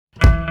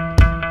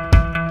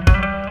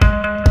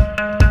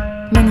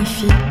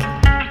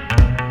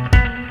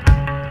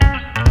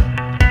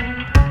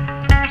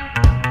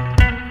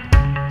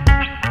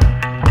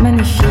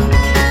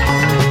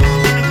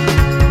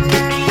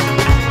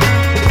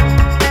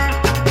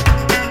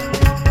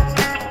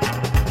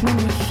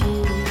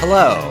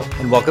Hello,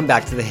 and welcome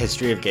back to the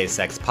History of Gay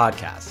Sex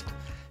podcast.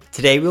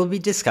 Today we'll be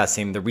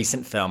discussing the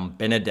recent film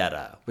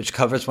Benedetta, which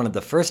covers one of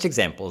the first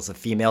examples of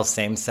female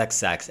same-sex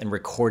sex in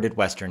recorded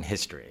Western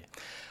history.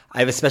 I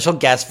have a special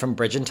guest from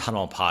Bridge and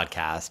Tunnel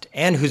podcast,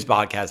 and whose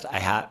podcast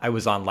I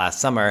was on last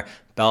summer,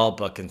 Bell,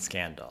 Book, and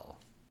Scandal.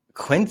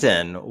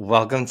 Quentin,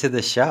 welcome to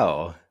the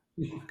show.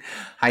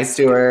 Hi,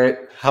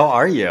 Stuart. How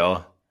are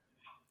you?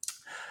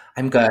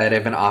 I'm good.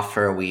 I've been off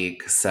for a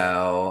week,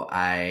 so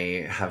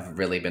I have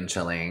really been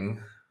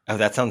chilling. Oh,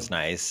 that sounds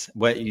nice.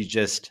 How'd you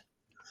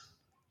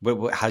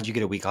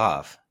get a week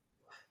off?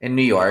 In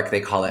New York, they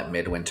call it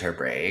midwinter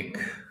break.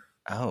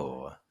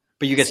 Oh,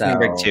 but you get spring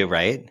break too,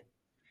 right?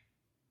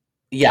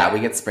 Yeah, we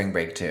get spring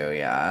break too,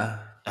 yeah.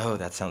 Oh,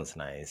 that sounds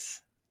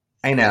nice.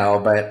 I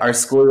know, but our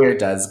school year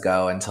does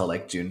go until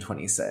like June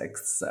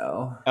 26th,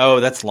 so. Oh,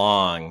 that's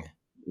long.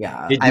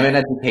 Yeah, I'm in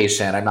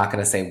education. I'm not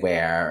going to say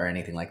where or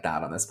anything like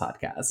that on this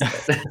podcast.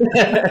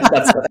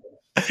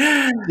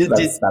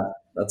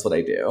 That's what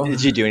I do.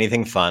 Did you do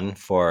anything fun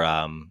for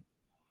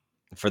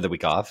the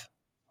week off?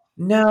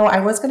 No, I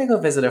was going to go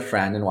visit a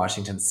friend in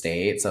Washington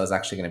State, so I was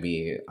actually going to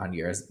be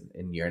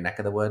in your neck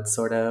of the woods,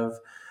 sort of.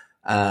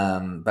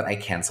 But I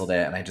canceled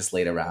it and I just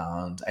laid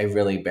around. I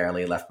really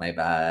barely left my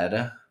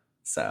bed.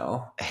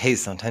 So hey,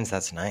 sometimes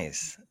that's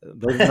nice.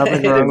 There's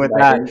nothing wrong with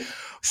that.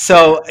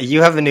 So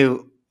you have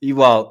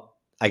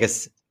I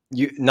guess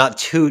you not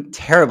too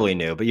terribly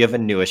new, but you have a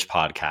newish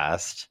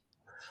podcast.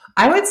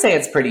 I would say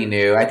it's pretty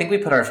new. I think we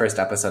put our first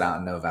episode out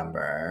in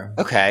November.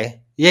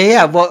 Okay.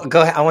 Yeah. Well,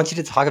 go ahead. I want you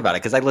to talk about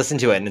it because I listened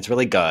to it and it's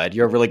really good.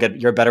 You're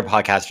a better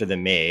podcaster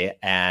than me.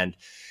 And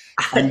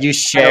you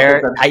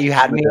you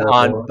had me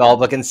on Bell,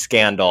 Book, and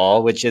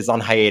Scandal, which is on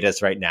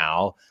hiatus right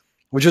now,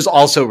 which was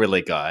also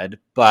really good.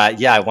 But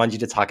yeah, I wanted you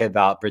to talk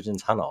about Bridge and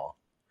Tunnel.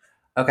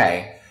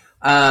 Okay.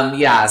 So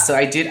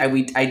I did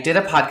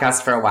a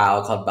podcast for a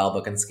while called Bell,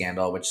 Book, and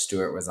Scandal, which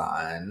Stuart was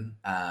on.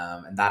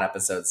 And that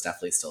episode's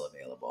definitely still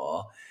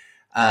available.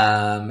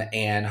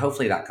 And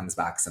hopefully that comes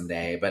back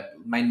someday. But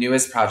my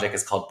newest project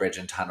is called Bridge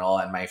and Tunnel,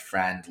 and my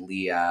friend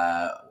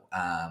Leah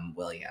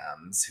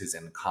Williams, who's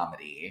in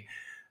comedy,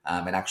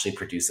 and actually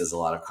produces a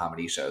lot of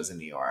comedy shows in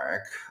New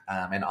York,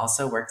 and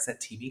also works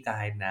at TV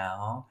Guide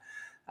now.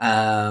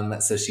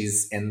 So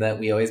she's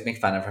we always make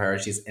fun of her.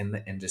 She's in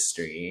the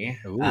industry,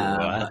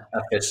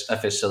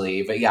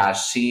 officially, but yeah,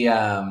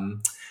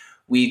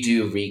 we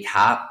do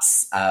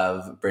recaps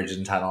of Bridge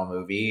and Tunnel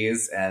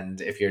movies.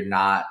 And if you're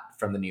not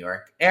from the New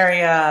York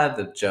area,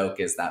 the joke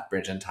is that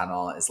Bridge and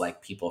Tunnel is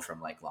like people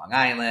from like Long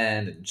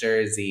Island and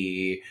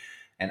Jersey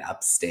and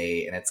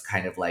upstate, and it's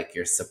kind of like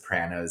your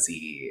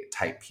Sopranos-y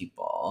type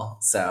people.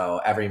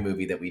 So every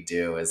movie that we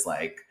do is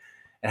like,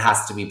 it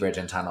has to be Bridge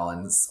and Tunnel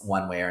in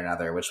one way or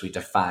another, which we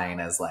define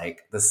as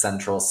like the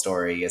central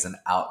story is an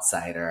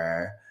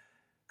outsider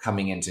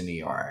coming into New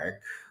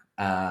York.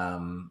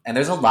 And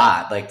there's a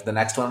lot. Like the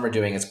next one we're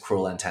doing is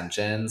Cruel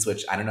Intentions,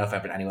 which I don't know if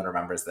anyone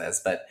remembers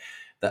this, but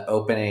the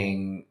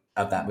opening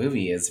of that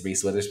movie is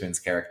Reese Witherspoon's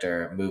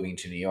character moving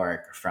to New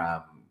York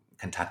from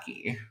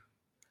Kentucky.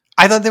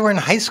 I thought they were in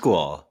high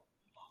school.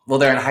 Well,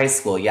 they're in high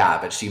school, yeah,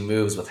 but she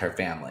moves with her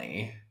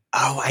family.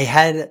 Oh,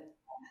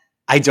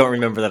 I don't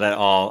remember that at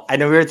all. I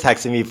know we were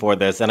texting before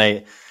this, and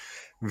I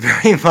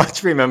very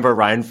much remember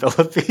Ryan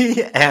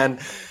Phillippe and,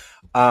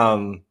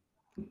 oh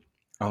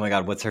my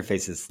God, what's her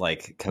face's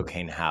like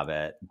cocaine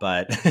habit?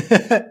 But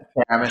Sarah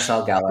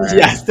Michelle Gellar.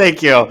 Yes,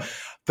 thank you.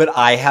 But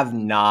I have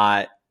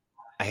not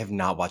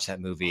watched that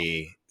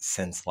movie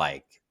since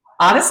like.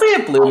 Honestly,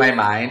 it blew my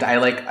mind. I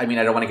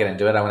don't want to get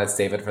into it. I want to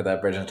save it for the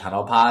Bridge and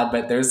Tunnel pod,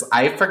 but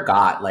I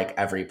forgot like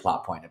every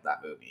plot point of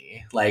that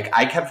movie. Like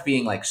I kept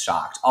being like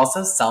shocked.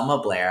 Also,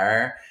 Selma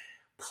Blair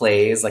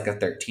plays like a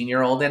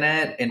 13-year-old in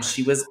it, and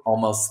she was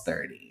almost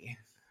 30.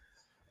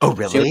 Oh,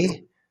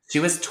 really? She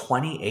was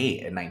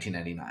 28 in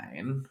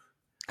 1999.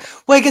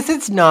 Well, I guess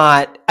it's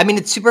not. I mean,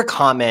 it's super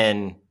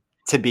common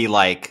to be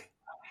like.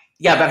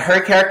 Yeah, but her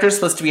character is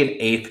supposed to be in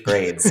 8th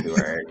grade,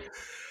 Stuart.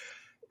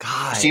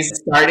 God.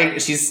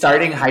 She's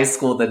starting high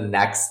school the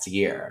next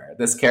year.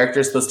 This character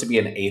is supposed to be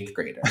an 8th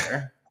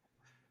grader.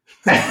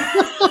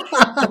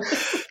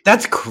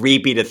 That's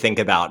creepy to think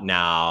about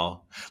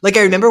now. Like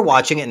I remember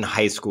watching it in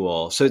high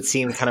school, so it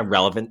seemed kind of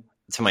relevant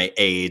to my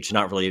age,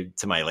 not really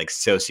to my like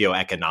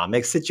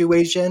socioeconomic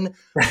situation.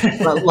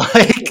 But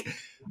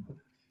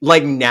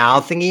like now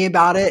thinking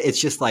about it,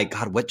 it's just like,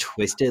 God, what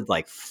twisted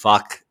like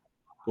fuck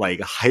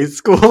like high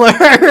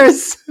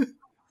schoolers.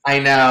 I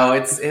know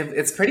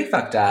it's pretty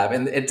fucked up,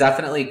 and it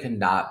definitely could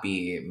not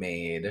be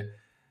made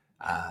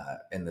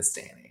in this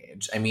day and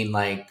age. I mean,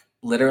 like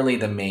literally,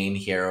 the main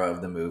hero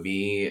of the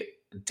movie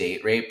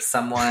date rapes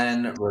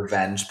someone,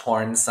 revenge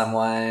porn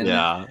someone,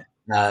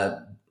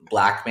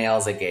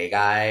 blackmails a gay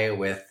guy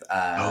with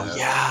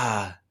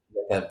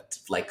with a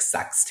like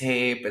sex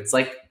tape. It's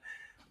like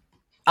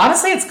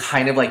honestly, it's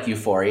kind of like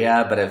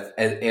Euphoria, but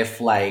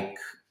if like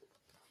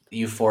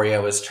Euphoria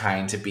was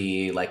trying to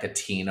be like a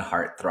teen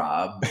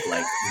heartthrob,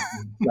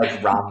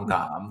 like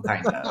rom-com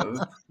kind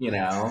of, you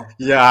know?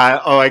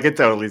 Yeah. Oh, I could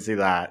totally see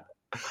that.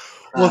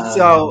 Well,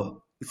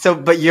 so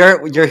but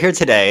you're here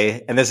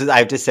today, and this is I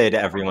have to say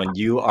to everyone,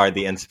 you are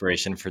the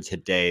inspiration for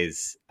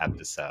today's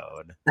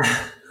episode.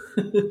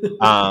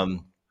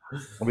 Um,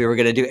 we were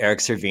going to do Eric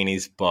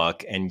Cervini's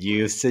book, and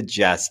you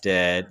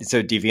suggested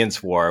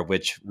Deviant's War,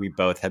 which we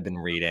both have been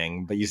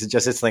reading, but you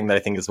suggested something that I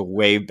think is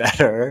way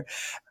better,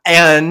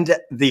 and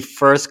the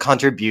first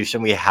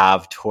contribution we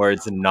have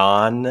towards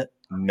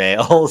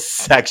non-male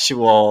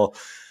sexual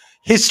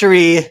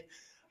history.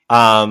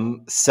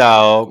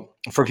 So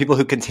for people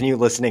who continue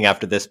listening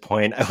after this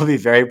point, I will be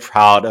very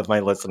proud of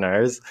my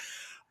listeners.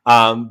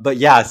 But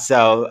yeah,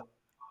 so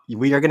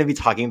we are going to be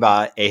talking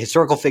about a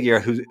historical figure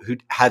who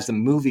has a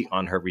movie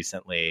on her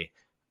recently,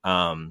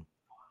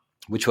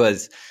 which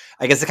was,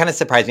 I guess it kind of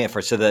surprised me at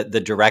first. So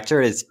the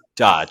director is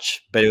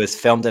Dutch, but it was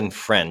filmed in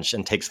French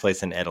and takes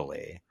place in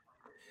Italy.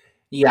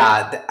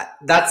 Yeah,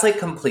 that's like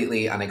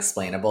completely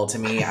unexplainable to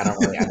me. I don't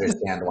really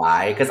understand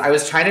why. Because I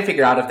was trying to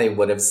figure out if they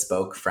would have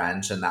spoke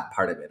French in that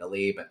part of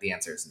Italy, but the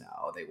answer is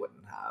no, they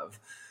wouldn't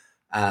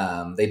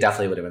have. They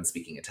definitely would have been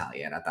speaking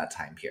Italian at that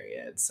time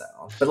period. So,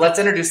 but let's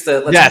introduce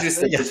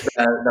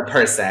the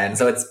person.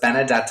 So it's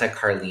Benedetta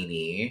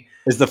Carlini.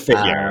 Is the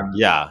figure,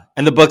 yeah,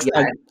 and the books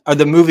are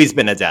the movies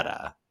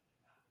Benedetta.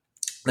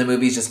 The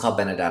movie's just called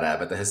Benedetta,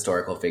 but the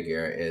historical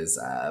figure is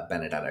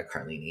Benedetta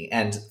Carlini.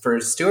 And for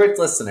Stuart's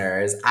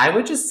listeners, I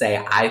would just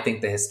say I think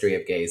the history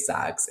of gay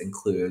sex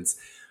includes,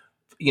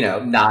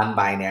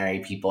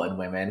 non-binary people and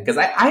women. Because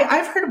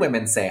I've heard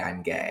women say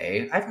I'm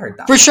gay. I've heard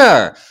that. For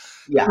sure.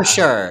 Yeah. For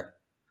sure.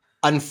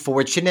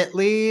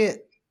 Unfortunately,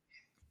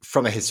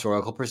 from a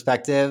historical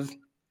perspective,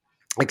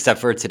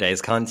 except for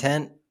today's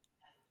content,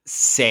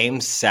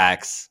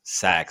 same-sex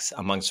sex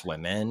amongst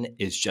women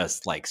is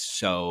just like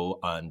so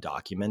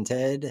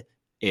undocumented.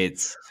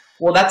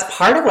 Well, that's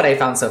part of what I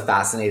found so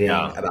fascinating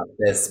about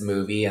this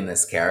movie and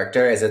this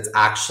character is it's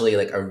actually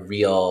like a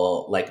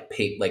real like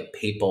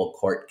papal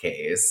court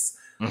case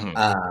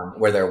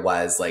where there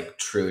was like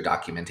true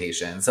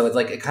documentation. So it's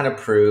like it kind of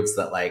proves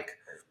that like,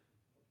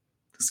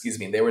 excuse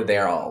me, they were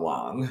there all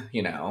along.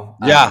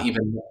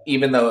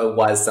 Even though it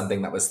was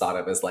something that was thought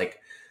of as like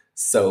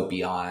so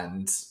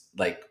beyond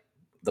like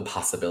the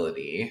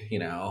possibility,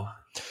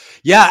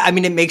 Yeah, I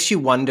mean, it makes you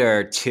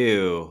wonder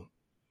too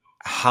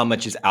how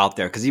much is out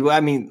there because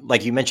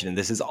like you mentioned,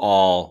 this is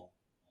all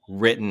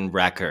written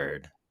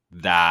record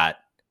that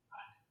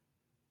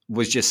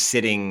was just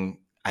sitting,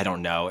 I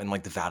don't know, in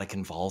like the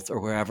Vatican vault or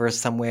wherever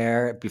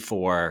somewhere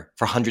for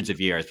hundreds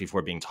of years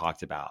before being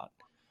talked about.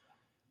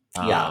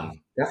 Yeah,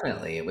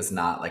 definitely, it was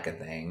not like a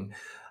thing.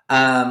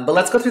 But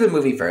let's go through the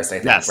movie first, I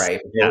think, right?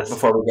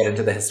 Before we get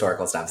into the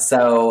historical stuff.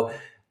 So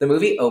the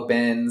movie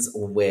opens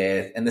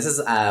with, and this is,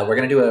 we're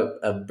going to do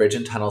a Bridge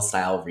and Tunnel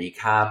style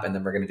recap, and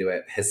then we're going to do a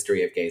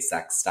history of gay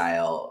sex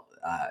style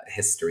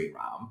history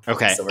romp.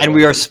 Okay, so and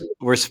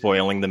we're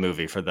spoiling the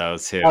movie for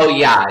those who. Oh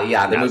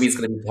yeah, the movie's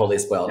going to be totally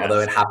spoiled, although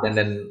it happened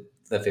in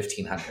the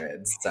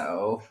 1500s.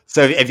 So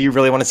if you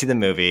really want to see the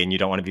movie and you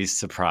don't want to be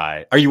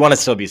surprised, or you want to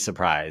still be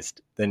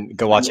surprised, then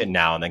go watch it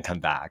now and then come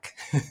back.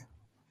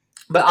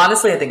 But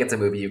honestly, I think it's a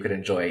movie you could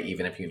enjoy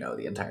even if you know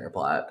the entire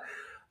plot.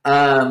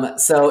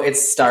 So it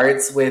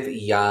starts with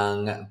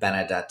young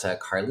Benedetta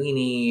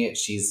Carlini.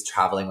 She's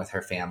traveling with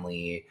her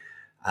family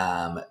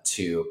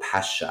to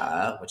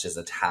Pescia, which is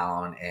a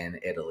town in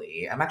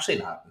Italy. I'm actually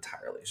not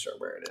entirely sure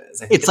where it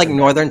is. It's like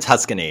northern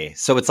Tuscany.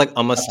 So it's like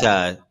almost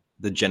the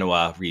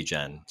Genoa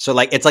region. So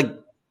like it's like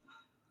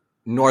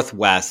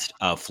northwest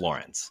of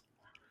Florence.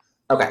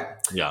 Okay.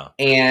 Yeah.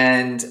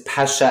 And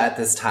Pescia at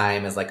this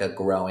time is like a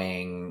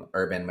growing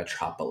urban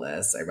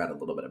metropolis. I read a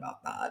little bit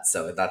about that.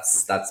 So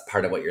that's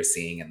part of what you're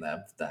seeing in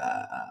the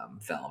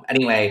film.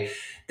 Anyway,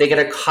 they get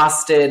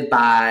accosted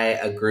by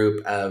a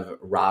group of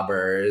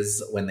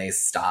robbers when they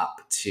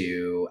stop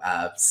to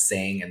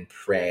sing and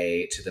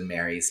pray to the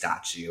Mary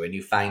statue. And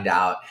you find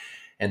out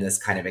in this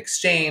kind of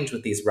exchange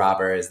with these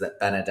robbers that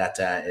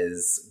Benedetta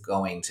is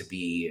going to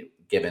be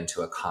given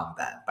to a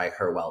convent by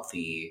her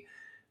wealthy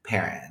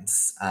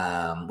parents,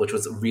 which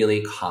was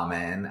really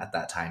common at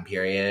that time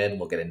period.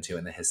 We'll get into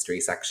in the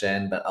history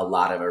section, but a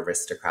lot of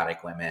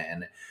aristocratic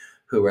women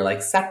who were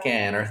like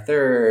second or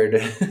third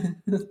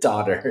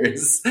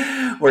daughters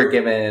were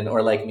given,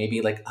 or like maybe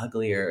like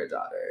uglier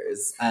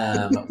daughters,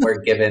 were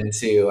given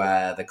to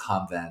the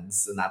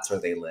convents, and that's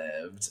where they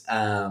lived.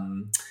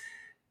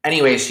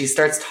 Anyway, she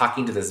starts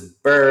talking to this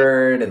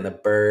bird, and the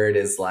bird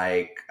is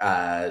like,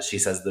 she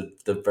says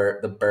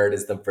the bird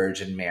is the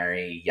Virgin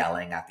Mary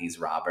yelling at these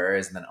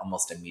robbers. And then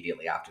almost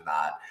immediately after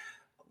that,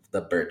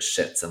 the bird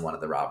shits in one of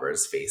the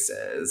robbers'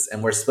 faces.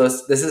 And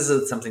this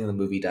is something the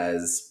movie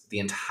does the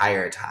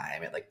entire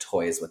time. It like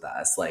toys with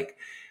us. Like,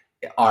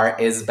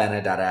 is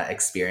Benedetta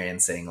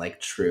experiencing like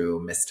true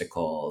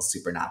mystical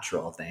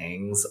supernatural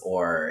things?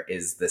 Or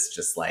is this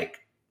just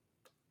like,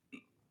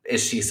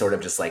 is she sort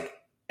of just like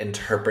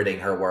interpreting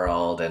her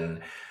world and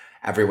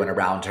everyone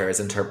around her is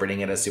interpreting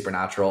it as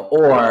supernatural?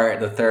 Or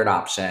the third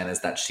option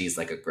is that she's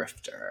like a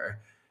grifter.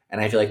 And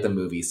I feel like the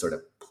movie sort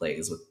of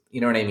plays with, you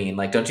know what I mean?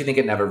 Like, don't you think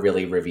it never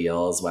really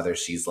reveals whether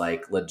she's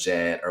like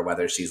legit or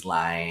whether she's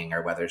lying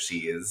or whether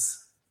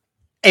she's...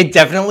 It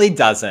definitely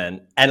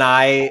doesn't. And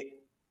I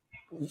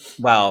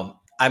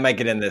might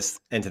get into this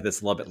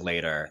a little bit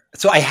later.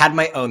 So I had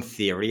my own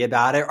theory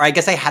about it, or I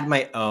guess I had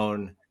my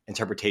own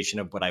interpretation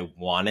of what I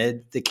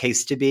wanted the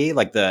case to be, in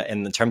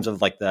the terms of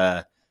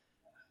the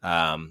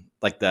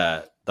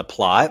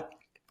plot.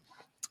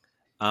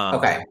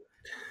 Okay.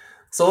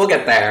 So we'll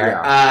get there.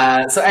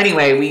 Yeah. So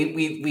anyway,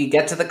 we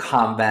get to the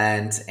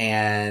convent,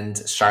 and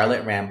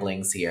Charlotte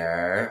Rambling's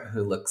here,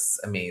 who looks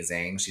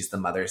amazing. She's the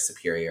Mother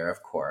Superior,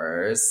 of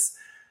course.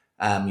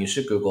 You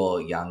should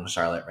Google young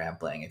Charlotte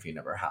Rampling if you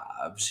never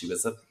have. She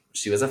was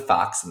a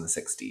fox in the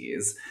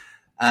 60s.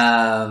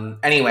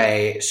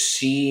 Anyway,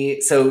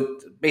 so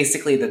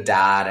basically the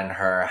dad and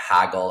her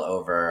haggle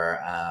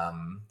over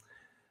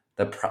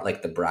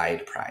the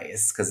bride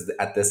price, because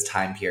at this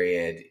time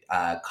period,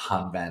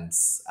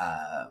 convents,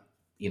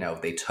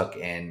 they took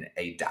in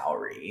a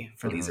dowry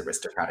for these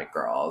aristocratic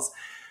girls.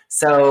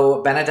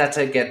 So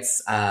Benedetta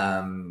gets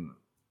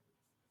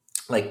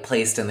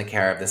placed in the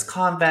care of this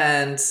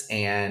convent,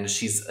 and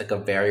she's like a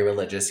very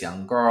religious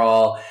young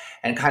girl.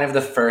 And kind of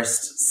the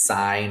first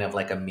sign of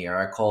like a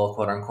miracle,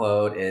 quote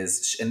unquote,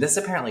 is, and this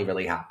apparently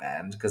really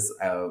happened, because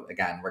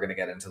again, we're going to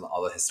get into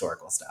all the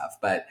historical stuff,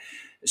 but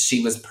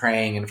she was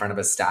praying in front of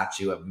a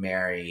statue of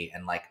Mary,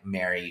 and like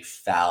Mary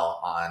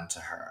fell onto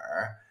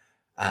her.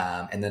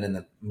 And then in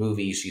the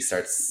movie, she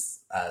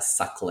starts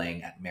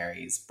suckling at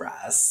Mary's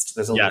breast.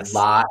 There's a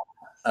lot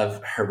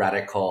of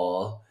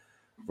heretical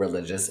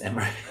religious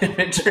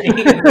imagery.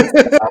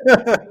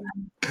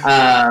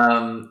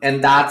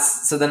 And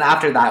that's, so then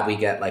after that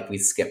we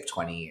skip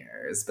 20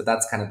 years, but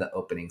that's kind of the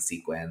opening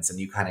sequence, and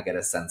you kind of get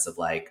a sense of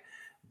like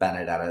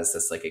Benedetta is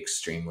this like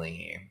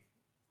extremely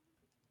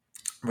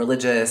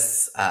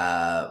religious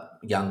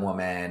young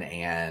woman,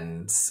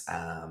 and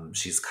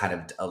she's kind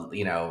of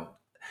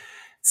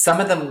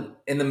some of them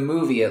in the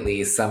movie, at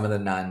least some of the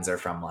nuns are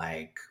from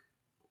like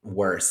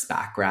worse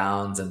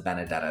backgrounds, and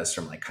Benedetta is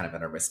from like kind of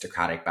an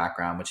aristocratic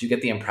background, which you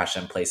get the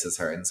impression places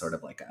her in sort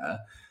of like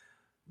a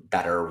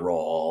better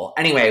role.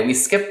 Anyway, we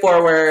skip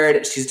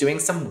forward. She's doing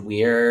some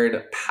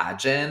weird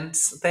pageant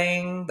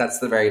thing. That's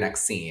the very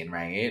next scene,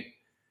 right?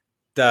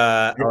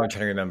 I'm trying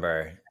to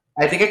remember.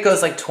 I think it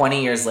goes like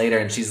 20 years later,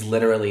 and she's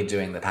literally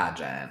doing the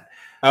pageant.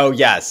 Oh,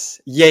 yes.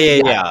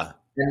 Yeah.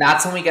 And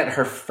that's when we get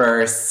her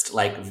first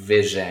like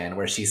vision,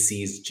 where she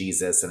sees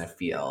Jesus in a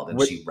field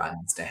and she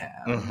runs to him.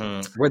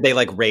 Mm-hmm. Where they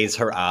like raise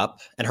her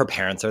up, and her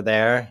parents are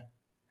there.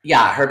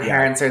 Yeah, her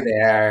parents are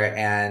there.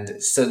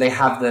 And so they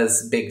have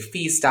this big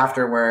feast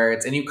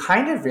afterwards. And you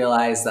kind of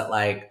realize that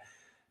like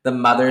the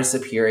Mother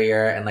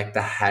Superior and like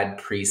the head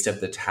priest of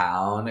the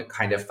town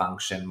kind of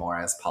function more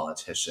as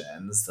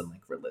politicians than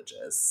like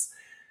religious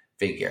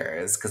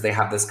figures, because they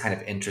have this kind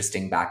of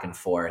interesting back and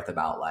forth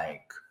about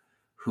like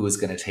who's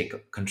going to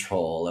take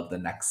control of the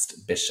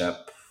next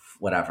bishop,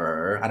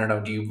 whatever. I don't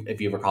know.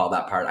 If you recall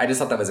that part? I just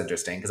thought that was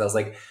interesting, because I was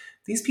like,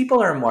 these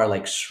people are more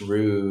like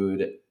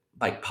shrewd,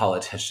 like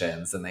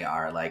politicians, than they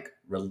are like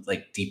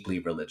deeply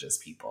religious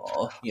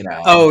people, you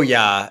know? Oh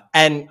yeah.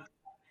 And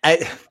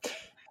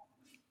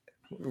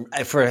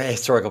for a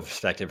historical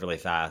perspective, really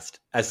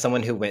fast, as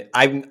someone who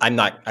I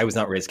was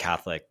not raised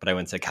Catholic, but I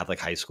went to Catholic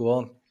high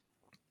school,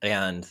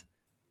 and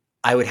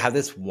I would have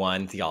this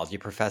one theology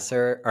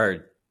professor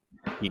or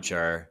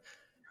teacher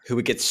who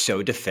would get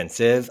so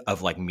defensive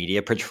of like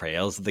media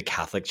portrayals of the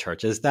Catholic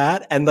Church as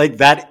that. And like,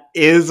 that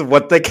is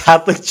what the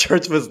Catholic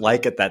Church was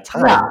like at that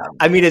time. Yeah.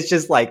 I mean, it's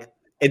just like,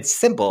 it's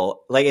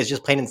simple. Like, it's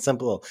just plain and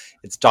simple.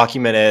 It's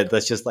documented.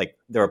 That's just like,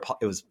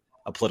 it was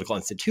a political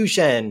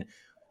institution,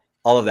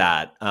 all of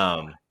that.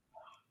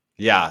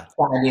 Yeah.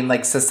 I mean,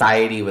 like,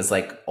 society was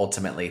like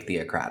ultimately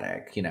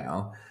theocratic, you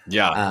know?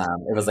 Yeah.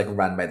 It was like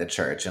run by the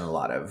church in a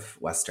lot of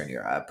Western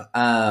Europe.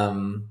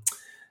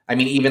 I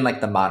mean, even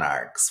like the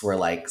monarchs were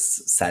like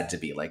said to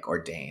be like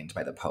ordained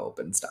by the Pope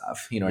and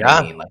stuff. You know what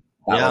I mean? Like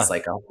that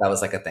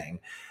was like a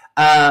thing.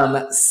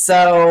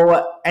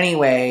 So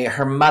anyway,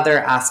 her mother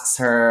asks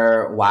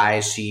her why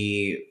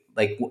she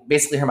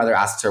basically her mother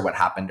asks her what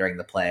happened during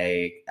the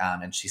play.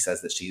 And she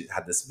says that she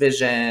had this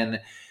vision.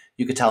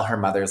 You could tell her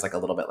mother's like a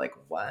little bit like,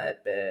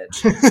 what,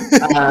 bitch?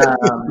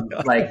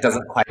 Like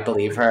doesn't quite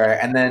believe her.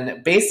 And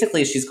then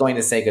basically she's going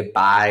to say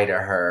goodbye to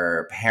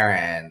her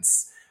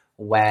parents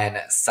when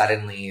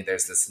suddenly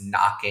there's this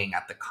knocking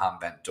at the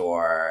convent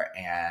door,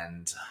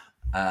 and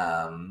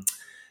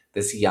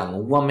this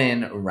young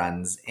woman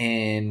runs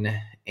in,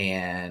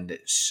 and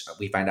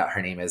we find out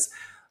her name is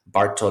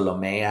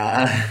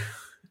Bartolomea.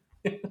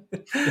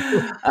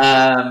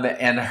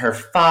 And her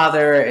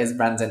father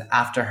runs in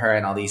after her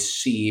and all these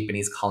sheep, and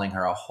he's calling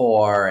her a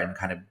whore and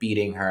kind of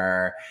beating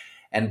her.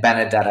 And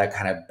Benedetta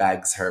kind of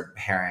begs her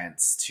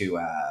parents to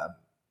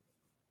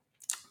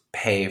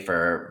pay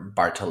for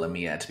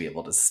Bartolomea to be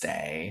able to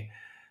stay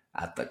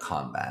at the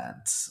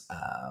convent.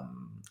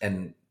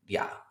 And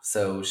yeah,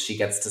 so she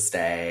gets to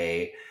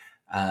stay.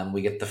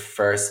 We get the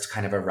first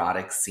kind of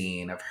erotic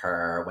scene of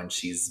her when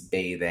she's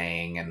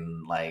bathing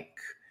and like,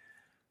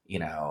 you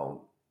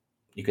know,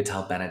 You could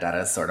tell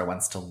Benedetta sort of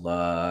wants to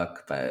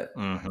look, but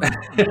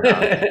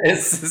Yeah.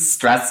 is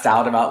stressed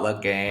out about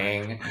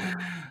looking.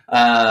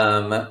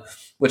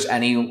 Which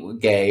any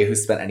gay who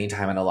spent any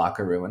time in a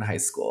locker room in high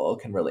school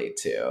can relate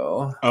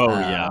to. Oh,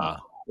 yeah.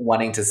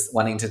 Wanting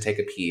to take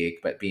a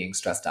peek, but being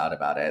stressed out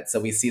about it. So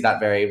we see that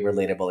very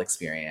relatable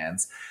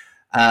experience.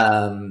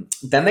 Then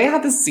they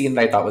had this scene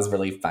that I thought was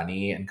really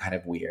funny and kind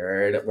of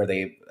weird, where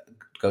they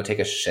go take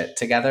a shit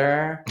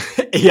together.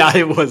 Yeah,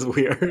 it was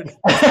weird.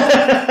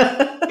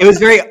 It was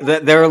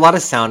there were a lot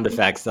of sound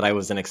effects that I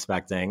wasn't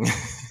expecting.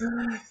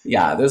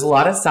 Yeah, there's a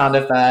lot of sound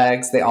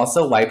effects. They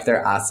also wipe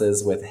their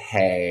asses with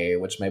hay,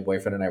 which my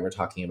boyfriend and I were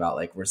talking about.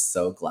 Like, we're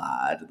so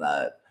glad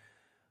that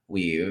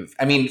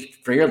I mean,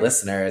 for your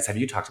listeners, have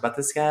you talked about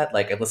this yet?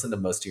 Like, I've listened to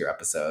most of your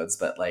episodes,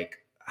 but like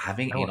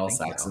having anal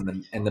sex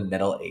in the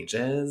Middle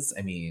Ages,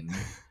 I mean.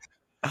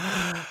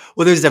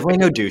 Well, there's definitely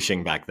no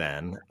douching back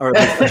then.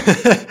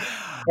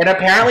 And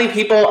apparently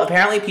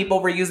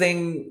people were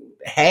using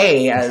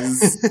hay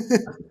as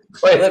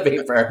toilet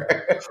paper.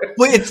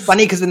 Well, it's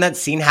funny because when that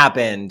scene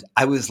happened,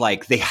 I was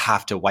like, they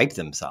have to wipe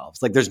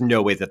themselves. Like, there's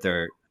no way that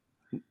they're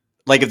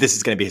like, if this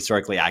is going to be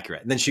historically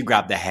accurate. And then she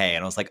grabbed the hay,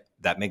 and I was like,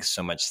 that makes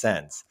so much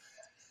sense.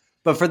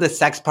 But for the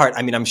sex part,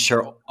 I mean, I'm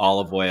sure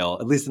olive oil,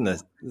 at least in the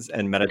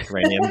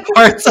Mediterranean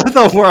parts of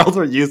the world,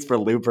 were used for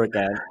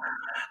lubricant.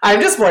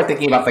 I'm just more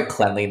thinking about the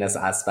cleanliness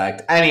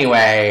aspect.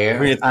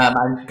 Anyway,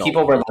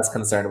 people were less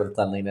concerned with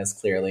cleanliness,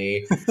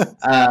 clearly,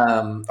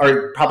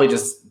 or probably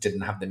just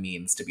didn't have the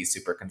means to be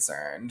super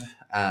concerned.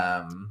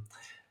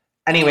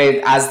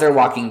 Anyway, as they're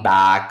walking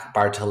back,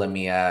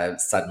 Bartolomea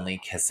suddenly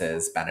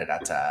kisses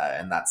Benedetta,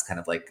 and that's kind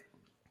of like,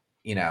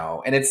 you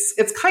know, and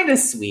it's kind of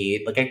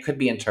sweet. Like, it could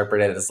be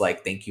interpreted as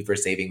like, thank you for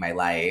saving my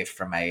life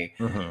from my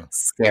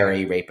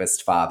scary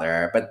rapist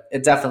father, but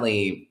it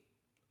definitely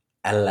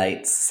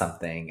lights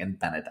something in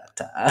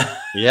Benedetta.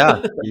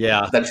 Yeah.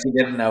 That she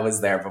didn't know was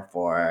there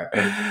before.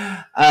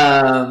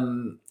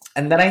 And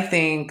then I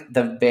think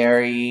the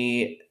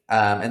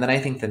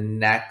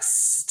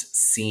next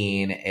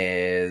scene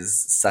is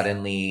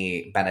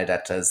suddenly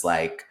Benedetta's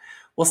like,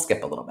 we'll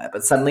skip a little bit,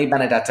 but suddenly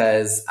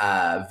Benedetta's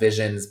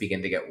visions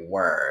begin to get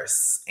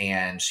worse,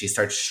 and she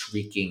starts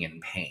shrieking in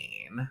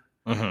pain.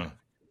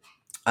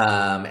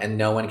 And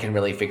no one can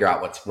really figure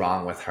out what's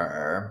wrong with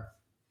her.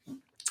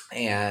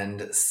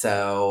 And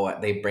so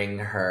they bring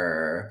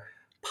her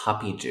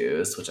poppy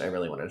juice, which I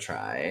really want to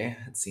try.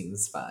 It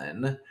seems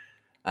fun.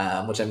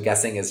 Which I'm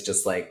guessing is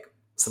just like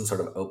some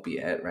sort of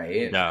opiate,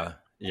 right?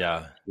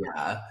 Yeah.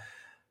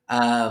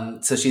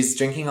 So she's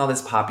drinking all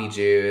this poppy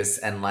juice,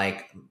 and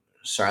like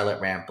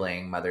Charlotte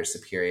Rampling, Mother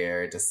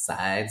Superior,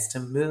 decides to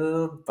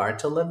move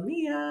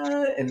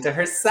Bartolomea into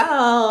her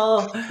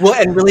cell. Well,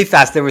 and really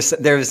fast, there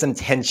was some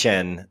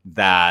tension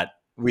that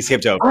we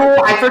skipped over.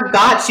 Oh, I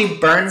forgot. She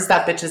burns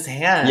that bitch's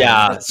hand.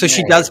 Yeah. That's so right.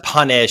 She does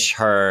punish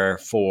her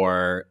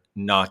for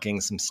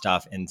knocking some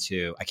stuff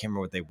into, I can't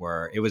remember what they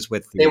were. It was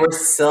with they were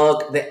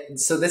silk.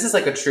 So this is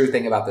like a true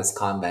thing about this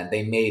convent.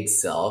 They made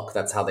silk.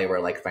 That's how they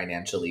were like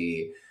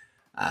financially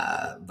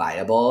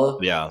viable.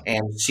 Yeah.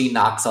 And she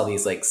knocks all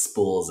these like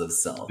spools of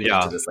silk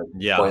into this like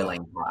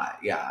boiling pot.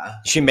 Yeah.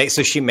 She makes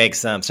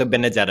them. So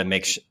Benedetta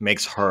makes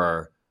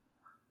her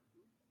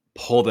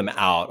pull them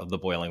out of the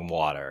boiling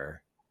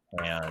water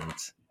and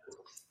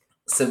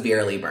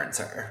severely burns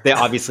her. They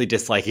obviously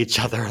dislike each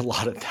other a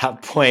lot at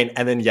that point.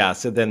 And then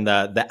so then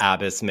the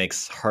abbess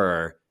makes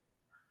her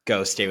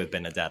go stay with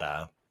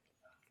Benedetta.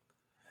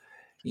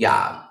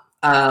 Yeah.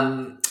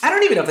 I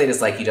don't even know if they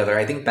dislike each other.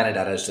 I think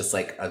Benedetta is just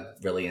like a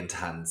really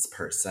intense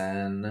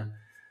person.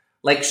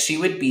 Like, she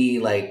would be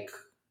like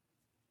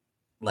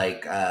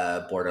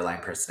a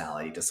borderline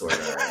personality disorder,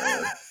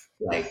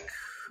 like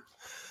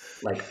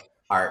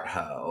art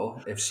hoe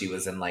if she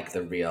was in like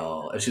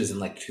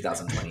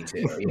 2022.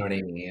 You know what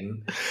I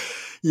mean?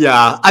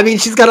 Yeah. I mean,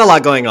 she's got a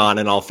lot going on,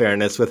 in all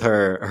fairness, with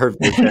her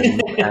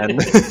vision.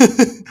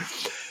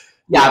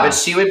 Yeah, but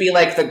she would be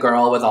like the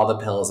girl with all the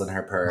pills in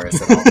her purse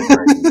and all the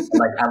parties.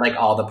 Like, at like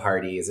all the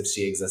parties if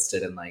she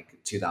existed in like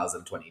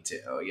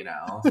 2022, you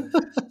know?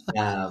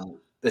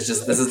 This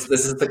is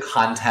the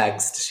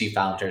context she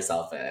found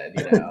herself in,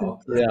 you know?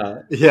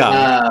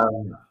 Yeah.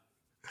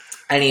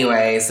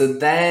 Anyway, so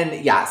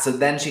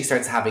then she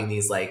starts having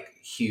these like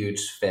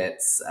huge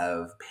fits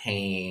of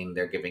pain.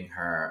 They're giving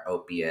her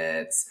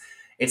opiates.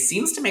 It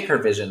seems to make her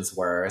visions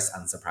worse,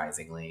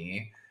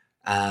 unsurprisingly.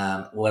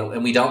 And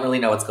we don't really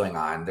know what's going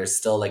on. There's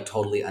still like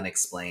totally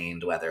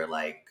unexplained whether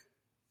like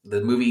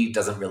the movie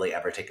doesn't really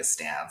ever take a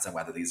stance on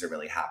whether these are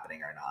really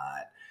happening or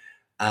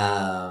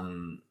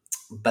not.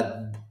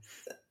 But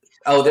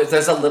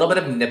there's a little bit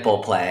of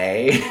nipple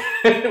play.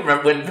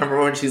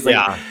 remember when she's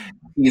like,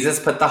 Jesus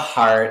put the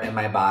heart in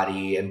my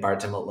body, and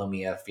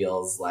Bartolomea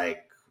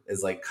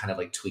is kind of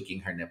like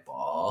tweaking her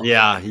nipple.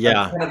 Yeah.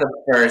 That's kind of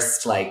the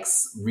first like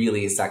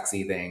really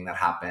sexy thing that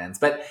happens.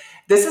 But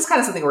this is kind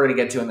of something we're going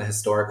to get to in the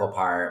historical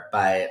part.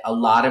 But a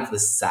lot of the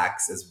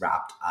sex is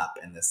wrapped up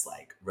in this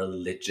like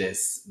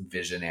religious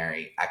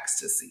visionary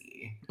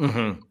ecstasy.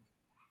 Mm-hmm.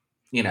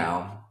 You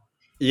know?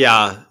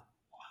 Yeah.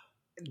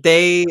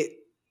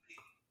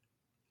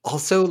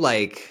 also,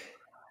 like,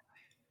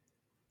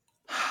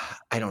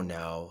 I don't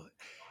know.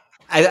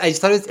 I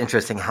just thought it was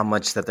interesting how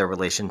much that their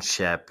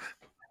relationship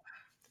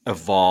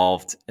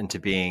evolved into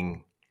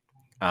being,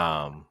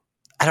 I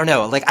don't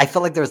know. Like, I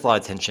felt like there was a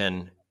lot of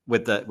tension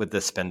with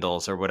the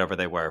spindles or whatever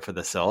they were for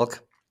the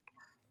silk,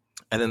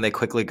 and then they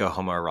quickly go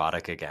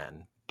homoerotic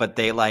again. But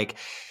they like,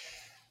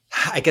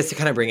 I guess to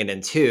kind of bring it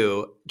in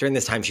too, during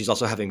this time, she's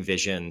also having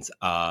visions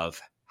of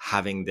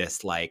having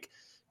this like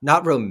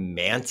not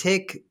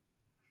romantic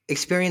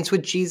experience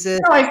with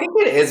Jesus. No, I think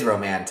it is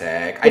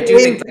romantic. I It do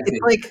think is. that It's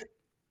like,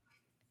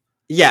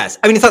 yes.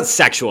 I mean, it's not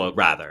sexual,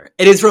 rather.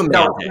 It is no,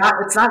 romantic.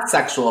 it's not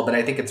sexual, but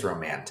I think it's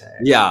romantic.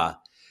 Yeah.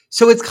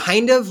 So it's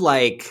kind of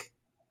like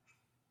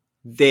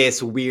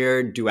this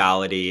weird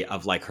duality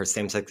of like her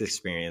same-sex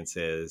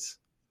experiences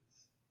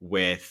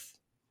with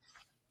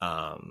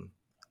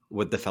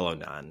with the fellow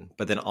nun,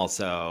 but then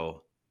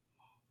also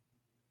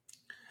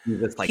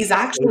this like He's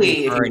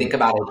actually, if you think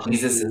about it,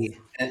 Jesus is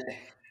intimacy.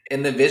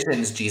 in the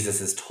visions,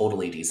 Jesus is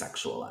totally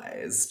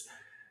desexualized.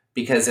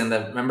 Because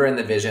remember in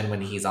the vision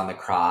when he's on the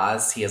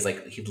cross, he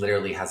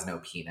literally has no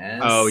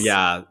penis. Oh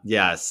yeah,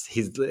 yes.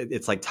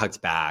 It's like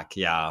tucked back.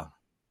 Yeah.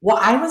 Well,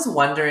 I actually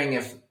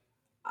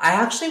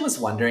was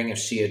wondering if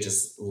she had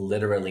just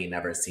literally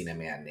never seen a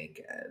man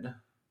naked.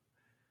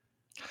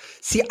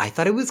 See, I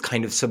thought it was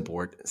kind of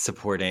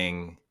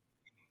supporting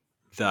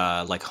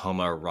the like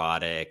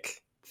homoerotic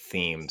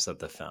themes of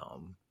the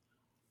film.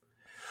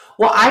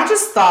 Well, I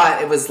just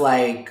thought it was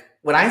like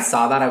when I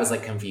saw that, I was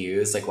like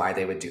confused, like why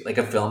they would do like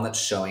a film that's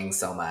showing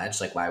so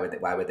much, like why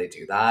would they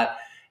do that?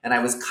 And I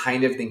was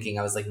kind of thinking,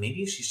 I was like,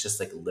 maybe she's just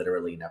like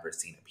literally never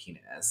seen a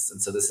penis,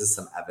 and so this is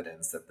some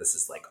evidence that this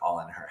is like all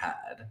in her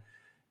head,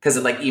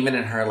 because like even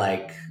in her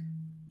like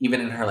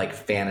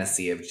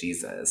fantasy of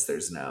Jesus,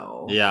 there's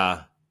no.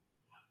 Yeah.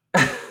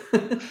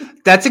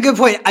 That's a good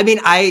point. I mean,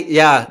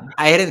 I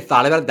hadn't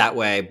thought about it that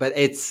way, but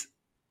it's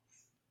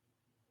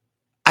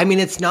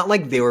not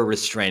like they were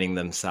restraining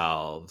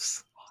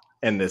themselves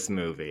in this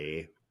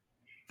movie.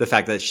 The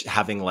fact that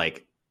having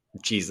like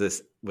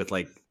Jesus with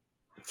like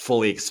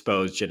fully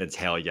exposed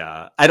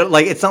genitalia, I don't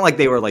like. It's not like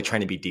they were like trying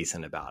to be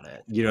decent about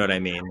it. You know what I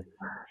mean?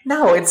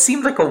 No, it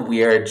seemed like a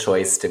weird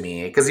choice to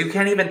me because you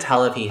can't even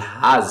tell if he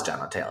has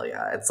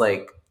genitalia. It's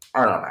like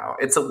I don't know.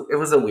 It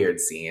was a weird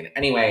scene.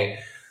 Anyway,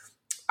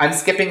 I'm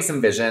skipping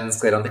some visions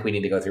because I don't think we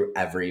need to go through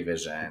every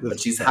vision. But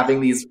she's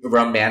having these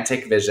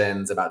romantic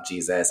visions about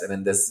Jesus, and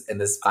in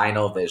this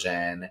final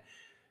vision,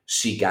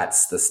 she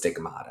gets the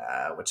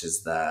stigmata, which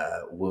is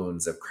the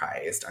wounds of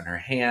Christ on her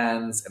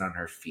hands and on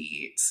her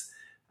feet,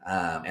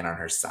 and on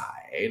her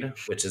side,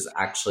 which is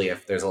actually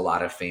if there's a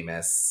lot of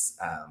famous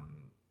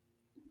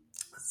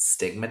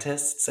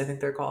stigmatists, I think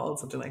they're called,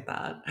 something like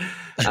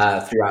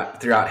that,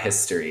 throughout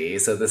history.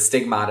 So the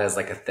stigmata is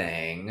like a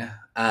thing.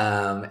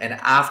 And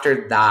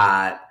after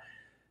that,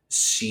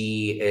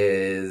 she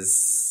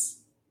is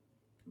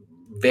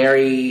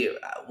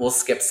we'll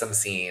skip some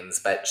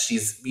scenes, but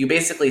you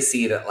basically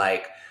see that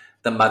like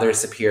the mother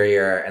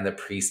superior and the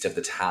priest of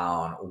the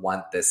town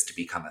want this to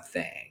become a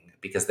thing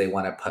because they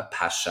want to put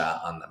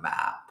Pesha on the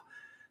map.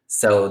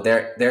 So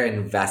they're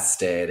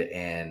invested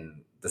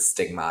in the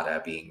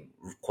stigmata being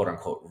quote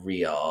unquote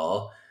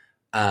real.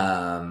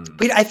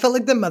 Wait, I felt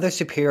like the mother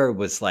superior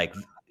was like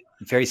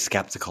very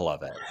skeptical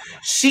of it.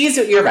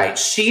 You're right.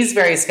 She's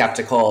very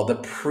skeptical. The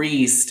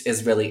priest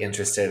is really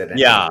interested in it.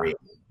 Yeah.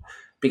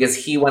 Because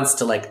he wants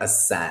to like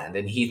ascend,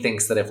 and he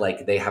thinks that if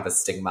like they have a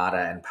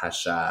stigmata in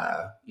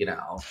Pesha, you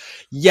know.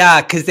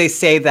 Yeah, because they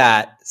say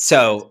that.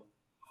 So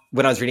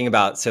when I was reading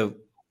about, so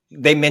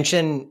they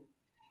mention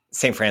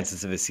Saint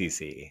Francis of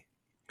Assisi,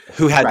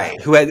 who had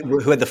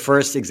the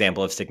first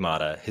example of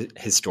stigmata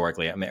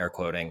historically. I'm air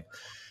quoting,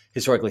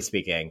 historically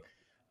speaking.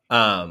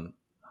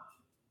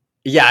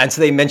 Yeah, and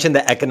so they mentioned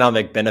the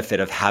economic benefit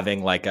of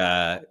having like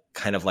a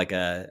kind of like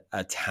a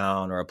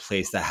town or a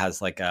place that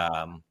has like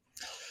a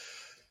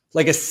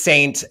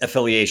saint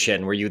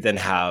affiliation, where you then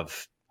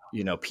have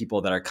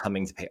people that are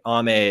coming to pay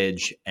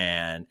homage,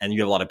 and you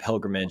have a lot of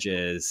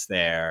pilgrimages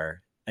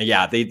there. And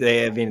yeah, they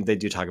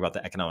do talk about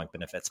the economic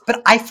benefits,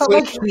 but I felt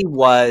like he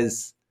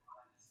was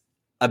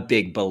a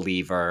big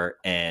believer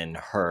in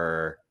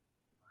her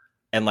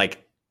and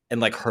like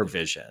her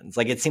visions.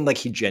 Like it seemed like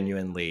he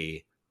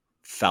genuinely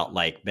felt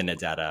like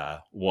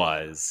Benedetta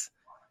was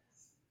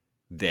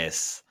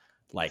this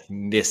like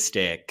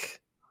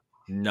mystic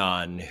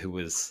nun who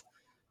was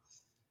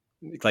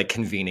like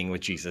convening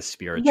with Jesus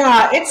spiritually.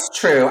 Yeah, it's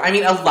true. I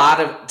mean,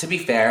 to be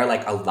fair,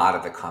 like a lot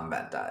of the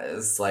convent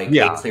does. Like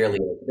they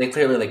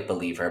clearly like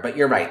believe her. But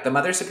you're right. The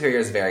Mother Superior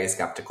is very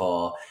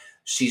skeptical.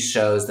 She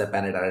shows that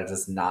Benedetta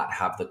does not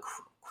have the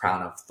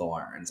crown of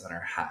thorns on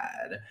her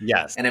head.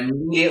 Yes. And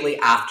immediately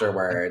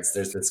afterwards,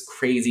 there's this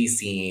crazy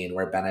scene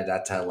where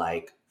Benedetta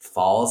like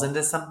falls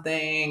into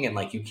something, and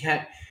like you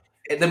can't.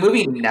 The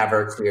movie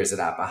never clears it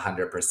up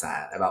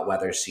 100% about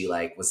whether she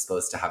like was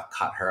supposed to have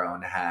cut her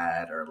own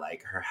head or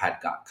like her head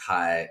got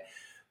cut.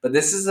 But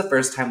this is the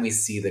first time we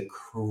see the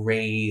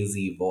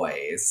crazy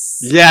voice.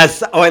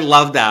 Yes. Oh, I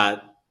love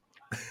that.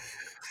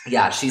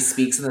 Yeah, she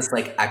speaks in this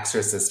like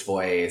exorcist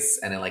voice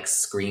and it like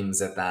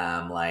screams at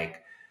them like,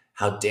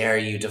 how dare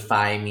you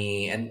defy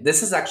me? And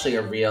this is actually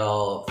a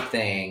real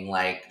thing.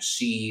 Like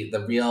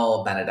the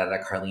real Benedetta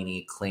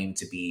Carlini claimed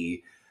to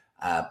be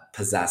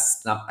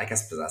possessed, not, I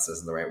guess possessed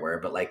isn't the right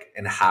word, but like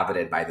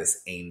inhabited by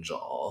this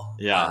angel,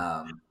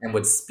 Yeah. and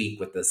would speak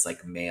with this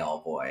like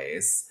male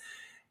voice.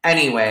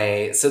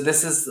 Anyway, so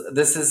this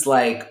is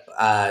like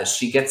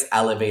she gets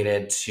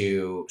elevated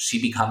to,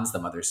 she becomes the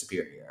Mother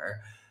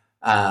Superior.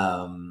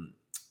 Um,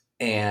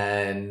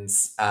 and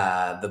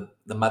the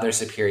Mother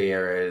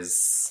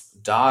Superior's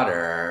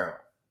daughter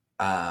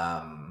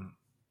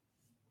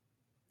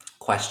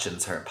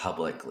questions her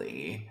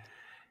publicly,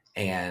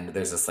 and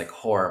there's this like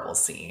horrible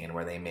scene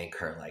where they make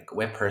her like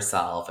whip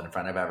herself in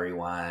front of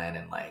everyone,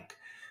 and like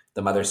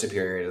the Mother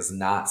Superior does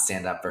not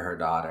stand up for her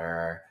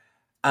daughter.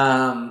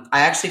 I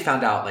actually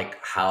found out like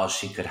how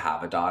she could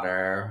have a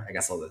daughter. I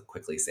guess I'll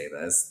quickly say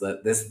this: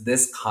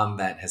 this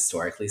convent,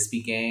 historically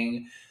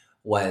speaking,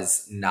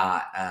 was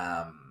not.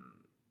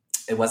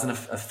 It wasn't an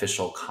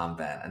official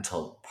convent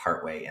until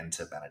partway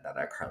into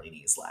Benedetta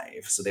Carlini's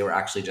life. So they were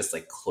actually just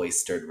like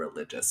cloistered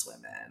religious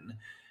women.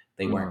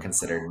 They weren't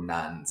considered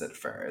nuns at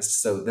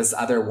first. So this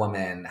other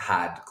woman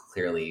had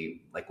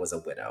clearly like was a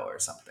widow or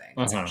something.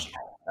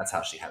 That's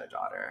how she had a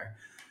daughter.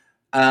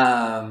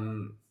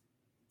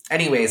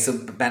 Anyway, so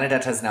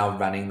Benedetta's now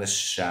running the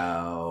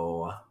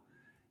show,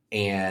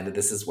 and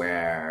this is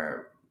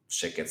where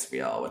shit gets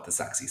real with the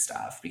sexy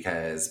stuff,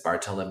 because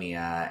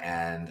Bartolomea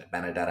and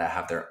Benedetta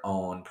have their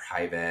own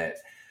private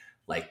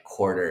like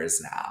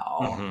quarters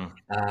now.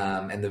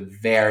 And the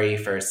very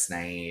first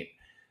night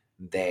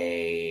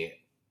they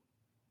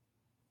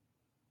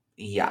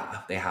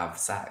have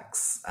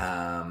sex.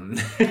 How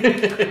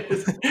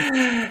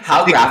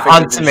They graphic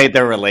consummate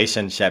their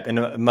relationship in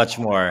a much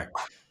more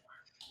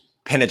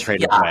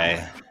penetrative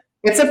way.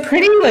 It's a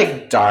pretty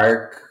like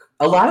dark.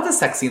 A lot of the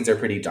sex scenes are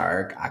pretty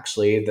dark.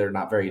 Actually, they're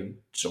not very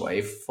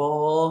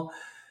joyful.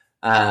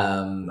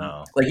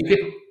 No. Like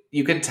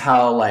you could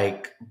tell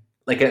like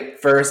at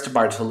first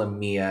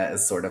Bartolomea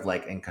is sort of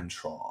like in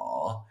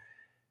control.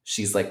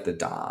 She's like the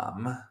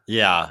dom.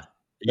 Yeah.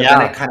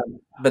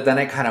 But then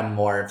it kind of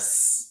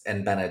morphs,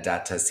 and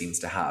Benedetta seems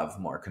to have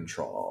more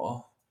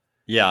control.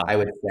 Yeah. I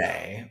would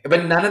say.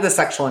 But none of the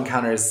sexual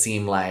encounters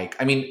seem like,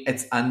 I mean,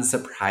 it's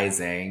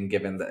unsurprising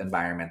given the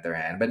environment they're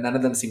in, but none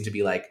of them seem to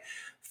be like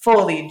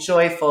fully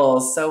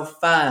joyful, so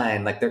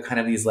fun. Like they're kind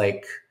of these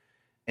like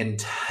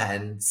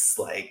intense,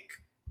 like,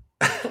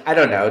 I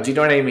don't know. Do you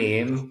know what I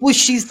mean? Well,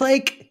 she's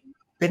like,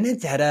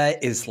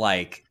 Benedetta is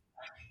like,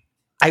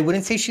 I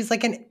wouldn't say she's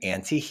like an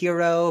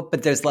anti-hero,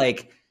 but there's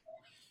like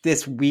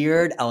this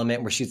weird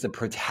element where she's the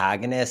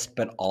protagonist,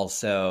 but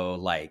also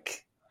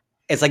like,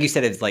 it's like you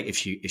said, it's like, is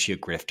she a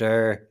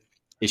grifter?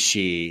 Is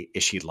she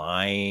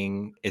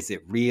lying? Is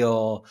it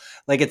real?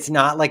 Like, it's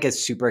not like a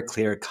super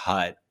clear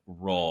cut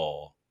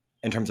role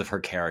in terms of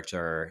her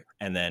character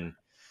and then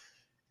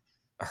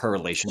her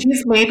relationship.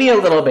 She's maybe a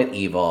little bit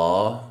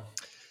evil.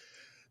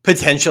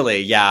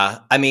 Potentially, yeah.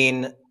 I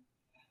mean,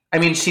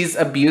 she's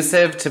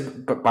abusive to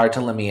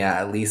Bartolomea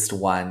at least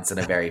once in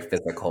a very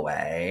physical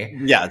way.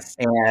 Yes.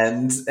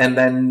 And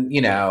then,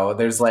 you know,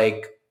 there's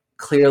like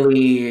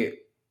clearly,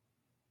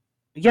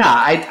 yeah,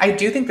 I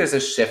do think there's a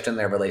shift in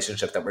their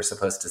relationship that we're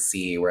supposed to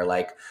see, where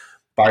like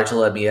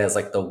Bartolomea is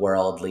like the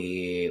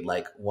worldly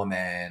like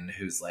woman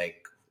who's like,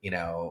 you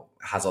know,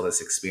 has all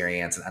this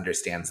experience and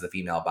understands the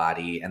female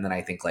body. And then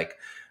I think like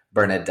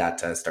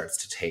Bernadetta starts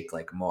to take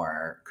like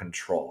more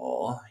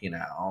control, you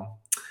know.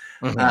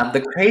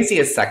 The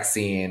craziest sex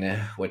scene,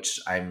 which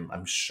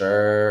I'm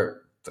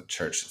sure the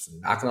church is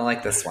not going to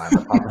like this one,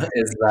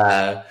 is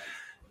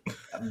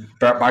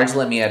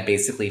Bartolomea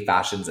basically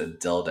fashions a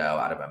dildo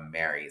out of a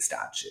Mary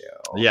statue.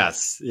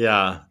 Yes,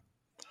 yeah.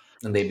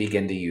 And they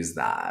begin to use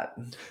that.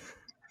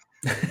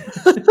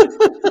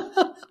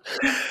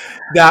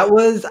 That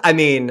was, I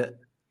mean,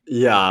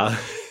 yeah.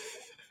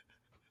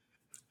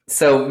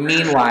 So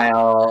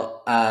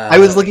meanwhile, I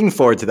was looking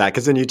forward to that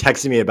because when you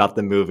texted me about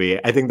the movie,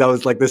 I think that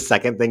was like the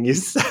second thing you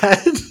said.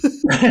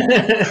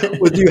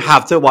 Was you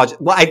have to watch.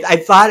 Well, I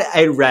thought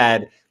I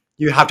read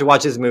you have to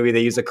watch this movie.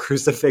 They use a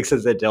crucifix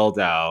as a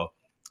dildo,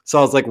 so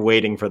I was like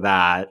waiting for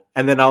that,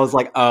 and then I was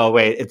like, oh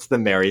wait, it's the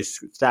Mary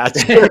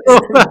statue,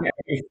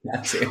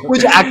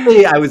 which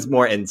actually I was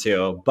more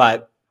into,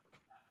 but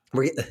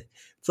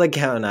it's like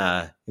kind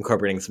of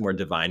incorporating some more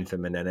divine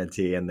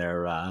femininity in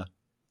their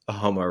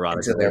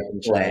homoerotic to their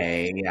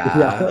play.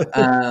 Yeah.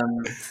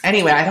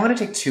 Anyway, I don't want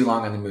to take too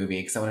long on the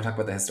movie because I want to talk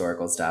about the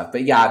historical stuff.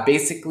 But yeah,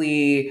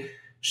 basically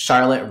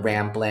Charlotte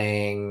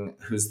Rampling,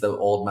 who's the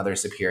old Mother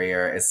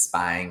Superior, is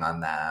spying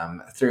on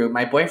them through,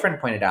 my boyfriend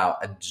pointed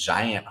out, a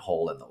giant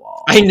hole in the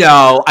wall. I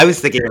know. I was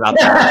thinking about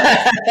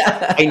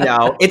that. I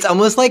know. It's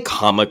almost like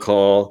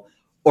comical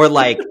or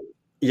like,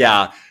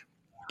 yeah.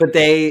 But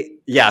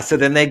so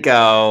then they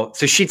go,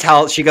 so she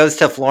goes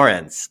to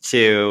Florence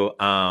to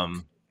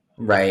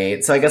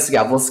Right. So I guess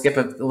we'll skip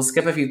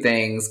a few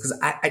things because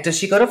does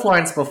she go to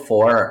Florence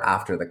before or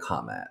after the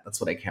comet?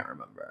 That's what I can't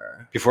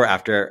remember. Before,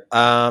 after.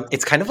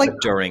 It's kind of like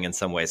during in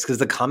some ways because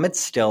the comet's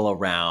still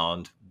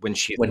around when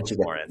she's in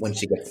Florence. When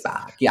she gets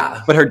back.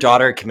 Yeah. But her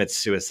daughter commits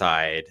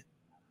suicide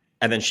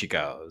and then she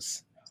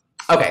goes.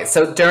 Okay,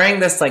 so during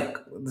this,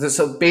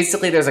 so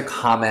basically there's a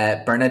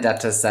comet.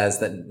 Benedetta says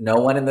that no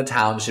one in the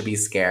town should be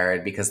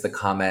scared because the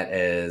comet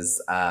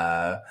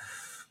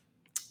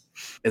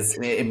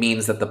it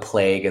means that the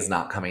plague is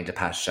not coming to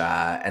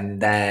Pescia.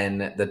 And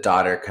then the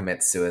daughter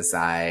commits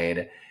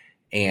suicide.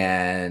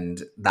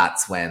 And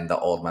that's when the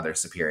old Mother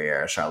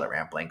Superior, Charlotte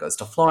Rampling, goes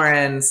to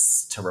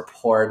Florence to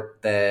report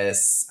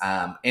this.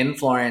 In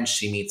Florence,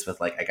 she meets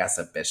with, I guess,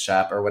 a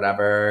bishop or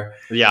whatever.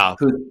 Yeah.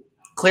 Who's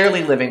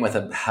clearly living with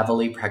a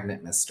heavily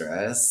pregnant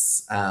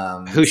mistress.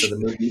 The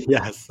movie...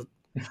 Yes.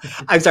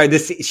 I'm sorry.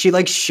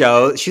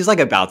 She's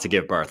about to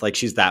give birth.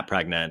 She's that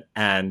pregnant.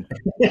 And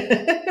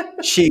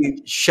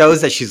she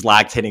shows that she's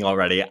lactating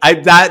already.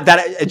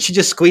 And she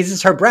just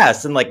squeezes her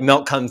breast and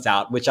milk comes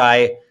out, which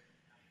I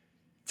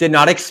did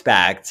not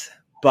expect,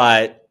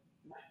 but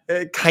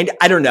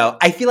I don't know.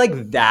 I feel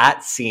like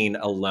that scene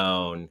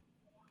alone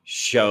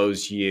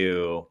shows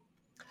you,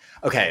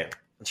 okay,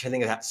 I'm trying to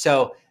think of that.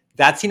 So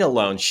that scene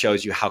alone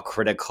shows you how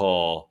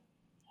critical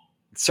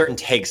certain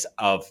takes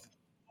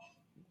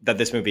that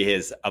this movie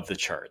is of the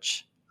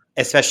church,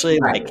 especially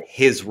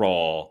his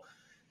role.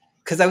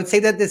 Because I would say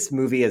that this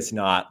movie is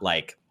not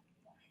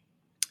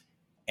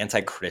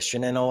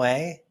anti-Christian in a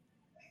way.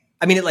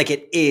 I mean,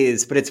 it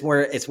is, but it's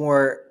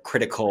more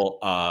critical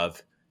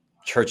of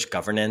church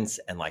governance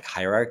and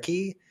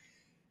hierarchy.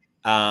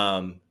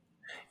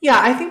 Yeah,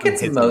 I think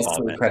it's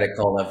mostly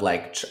critical of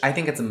I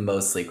think it's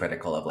mostly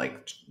critical of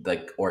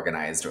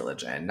organized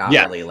religion, not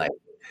really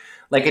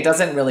it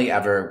doesn't really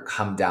ever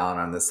come down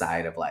on the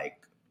side of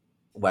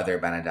whether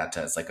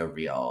Benedetta is a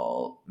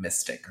real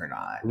mystic or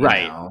not.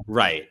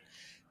 Right.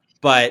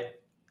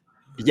 But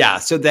yeah,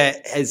 so I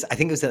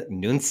think it was a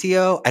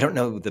nuncio. I don't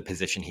know the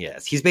position he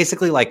is. He's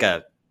basically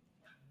I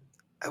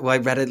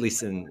read at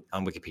least on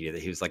Wikipedia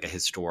that he was a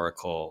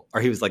historical,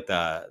 or he was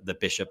the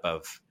Bishop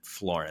of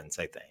Florence,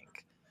 I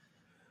think.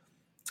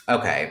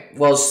 Okay.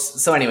 Well,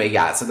 so anyway,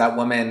 yeah. So that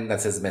woman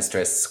that's his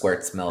mistress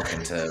squirts milk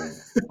into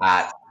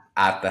at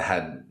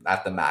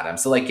the madam.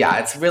 So yeah,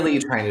 it's really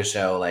trying to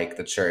show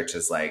the church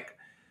is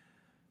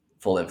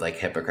full of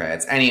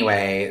hypocrites.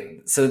 Anyway,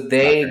 so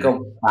they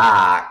go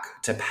back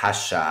to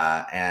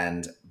Pescia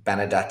and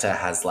Benedetta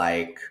has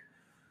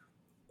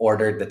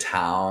ordered the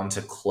town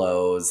to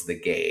close the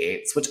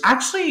gates, which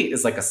actually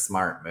is a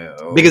smart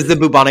move. Because the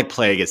bubonic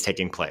plague is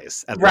taking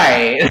place.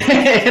 Right.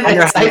 And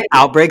there are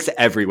outbreaks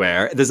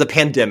everywhere. There's a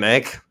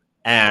pandemic.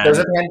 Yeah.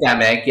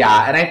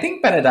 And I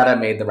think Benedetta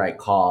made the right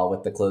call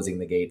with the closing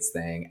the gates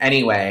thing.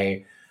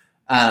 Anyway,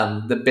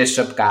 the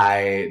bishop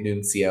guy,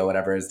 nuncio,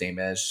 whatever his name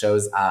is,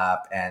 shows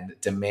up and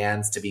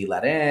demands to be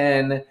let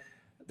in.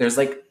 There's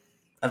a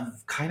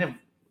kind of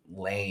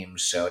lame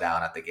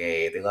showdown at the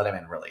gate. They let him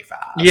in really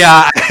fast.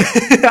 Yeah.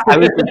 I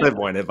was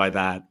disappointed by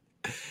that.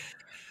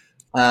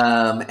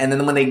 And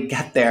then when they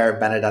get there,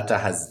 Benedetta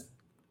has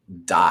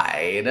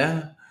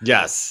died.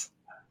 Yes.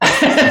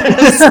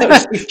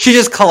 She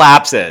just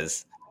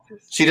collapses.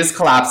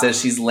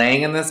 She's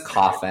laying in this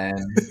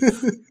coffin.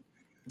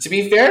 To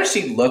be fair,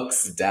 she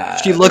looks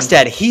dead.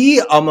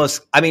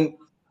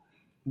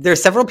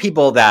 There's several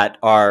people that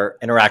are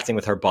interacting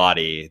with her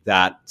body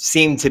that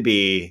seem to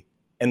be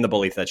in the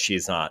belief that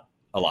she's not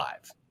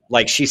alive.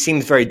 She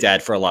seems very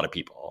dead for a lot of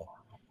people.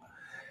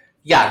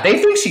 Yeah, they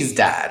think she's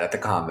dead at the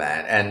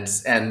convent. And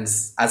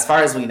as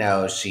far as we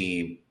know,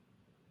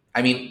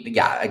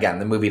 again,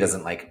 the movie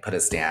doesn't put a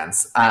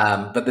stance.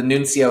 But the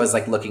nuncio is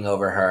looking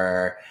over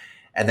her.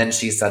 And then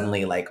she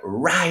suddenly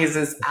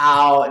rises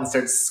out and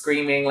starts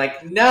screaming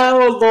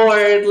 "No,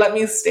 Lord, let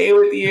me stay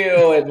with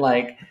you!" And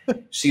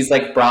she's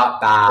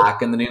brought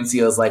back, and the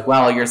nuncio is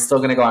 "Well, you're still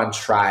going to go on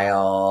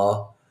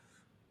trial,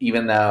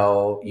 even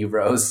though you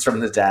rose from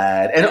the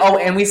dead."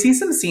 And we see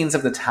some scenes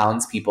of the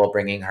townspeople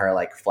bringing her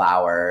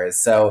flowers.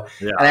 So,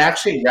 yeah. And I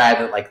actually read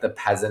that the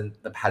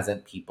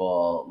peasant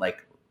people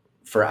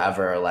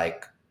forever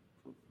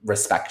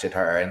respected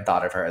her and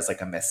thought of her as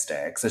a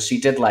mystic. So she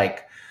did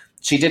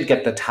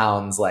get the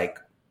town's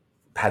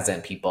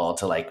peasant people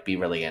to be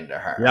really into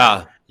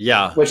her.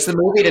 Yeah. Which the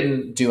movie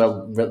didn't do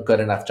a good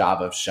enough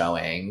job of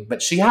showing,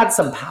 but she had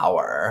some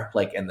power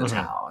in the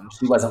town.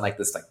 She wasn't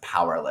this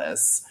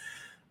powerless.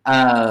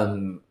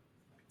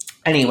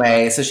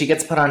 Anyway, so she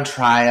gets put on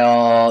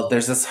trial.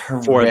 There's this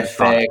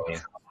horrific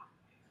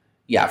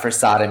for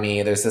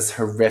sodomy. There's this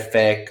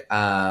horrific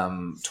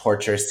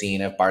torture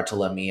scene of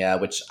Bartolomea,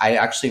 which I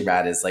actually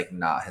read is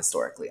not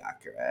historically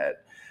accurate.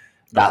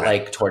 That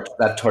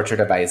that torture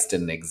device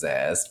didn't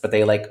exist, but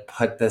they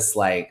put this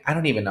I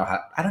don't even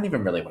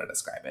really want to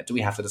describe it. Do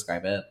we have to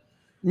describe it?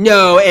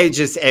 No, it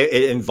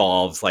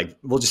involves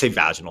we'll just say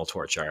vaginal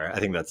torture. I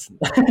think that's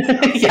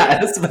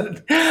yes.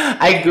 But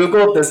I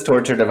googled this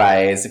torture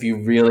device. If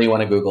you really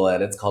want to Google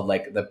it, it's called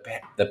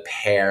the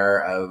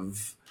pair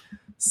of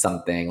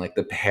something, like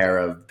the pair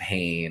of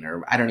pain,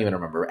 or I don't even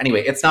remember.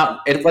 Anyway,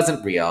 it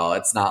wasn't real.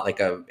 It's not like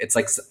it's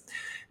like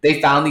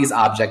they found these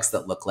objects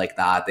that look like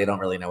that. They don't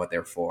really know what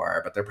they're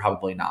for, but they're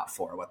probably not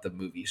for what the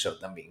movie showed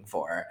them being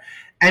for.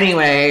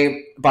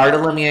 Anyway,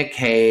 Bartolomea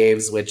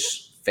caves,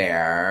 which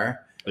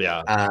fair.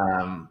 Yeah.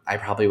 I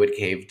probably would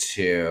cave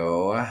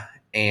too.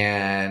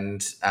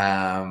 And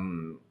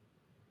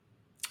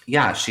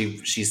yeah,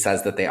 she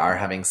says that they are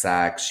having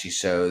sex. She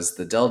shows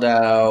the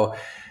dildo.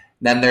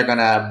 Then they're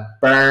gonna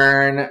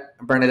burn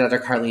Benedetta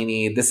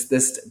Carlini.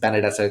 This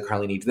Benedetta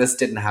Carlini. This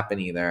didn't happen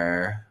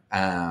either.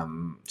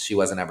 She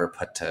wasn't ever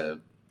put to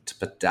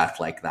death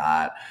like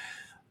that.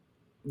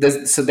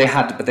 So they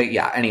had to, but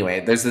yeah.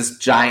 Anyway, there's this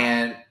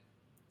giant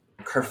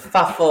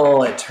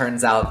kerfuffle. It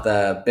turns out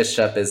the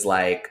bishop is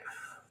like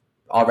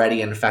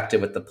already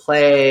infected with the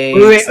plague.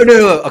 Wait,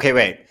 no. Okay,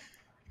 wait.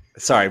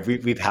 Sorry,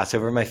 we passed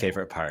over my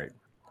favorite part.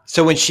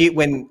 So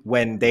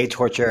when they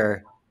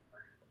torture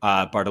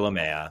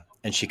Bartolomea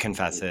and she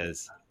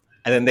confesses,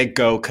 and then they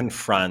go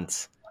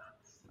confront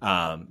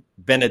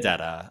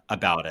Benedetta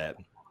about it,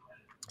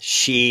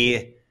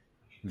 she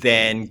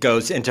then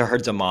goes into her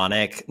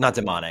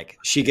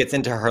she gets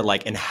into her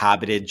like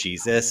inhabited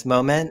Jesus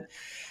moment,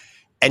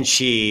 and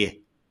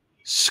she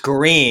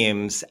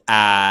screams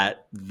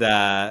at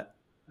the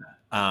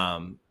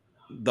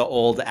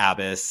old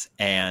abbess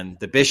and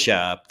the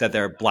bishop that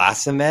they're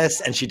blasphemous,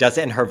 and she does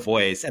it in her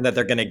voice, and that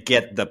they're going to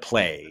get the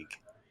plague.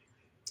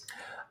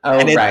 Oh,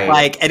 and it's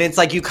right. it's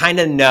like you kind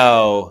of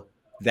know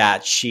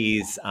that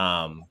she's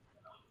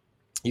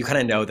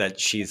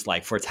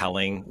like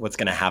foretelling what's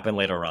going to happen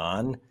later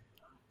on,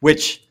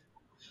 which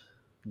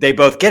they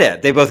both get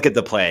it. They both get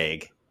the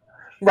plague.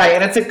 Right,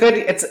 and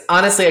it's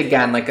honestly,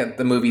 again, like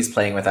the movie's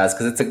playing with us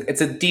because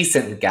it's a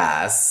decent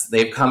guess.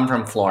 They've come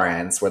from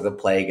Florence, where the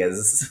plague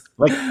is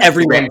like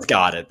everyone's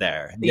got it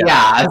there.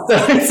 Yeah.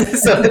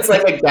 So it's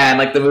like, again,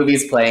 like the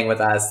movie's playing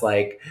with us,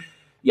 like,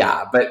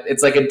 yeah, but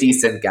it's like a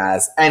decent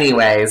guess.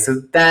 Anyway,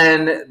 so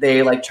then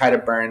they like try to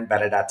burn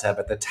Benedetta,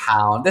 but the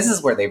town. This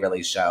is where they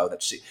really show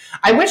that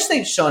I wish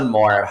they'd shown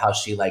more of how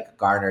she like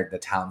garnered the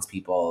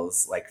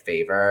townspeople's like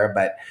favor,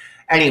 but.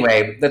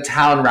 Anyway, the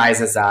town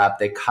rises up.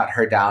 They cut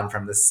her down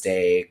from the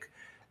stake.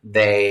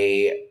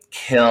 They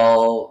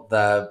kill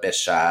the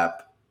bishop.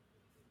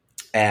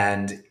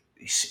 And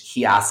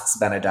he asks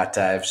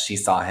Benedetta if she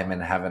saw him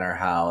in heaven or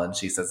hell. And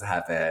she says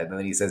heaven. And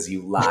then he says,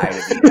 you lied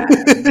at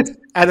the end.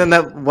 And then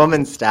that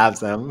woman stabs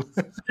him.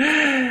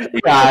 Yeah,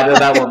 and then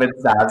that woman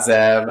stabs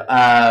him.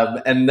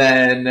 And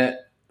then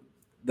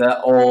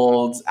the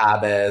old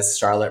abbess,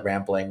 Charlotte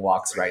Rampling,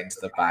 walks right into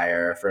the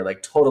fire for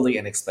like totally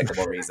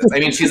inexplicable reasons. I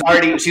mean, she's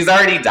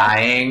already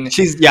dying.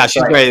 She's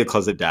ready to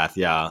close to death.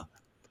 Yeah.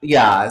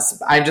 Yeah.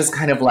 So I'm just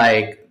kind of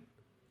like,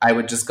 I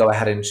would just go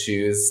ahead and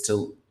choose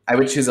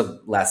a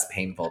less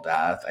painful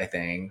death, I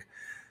think.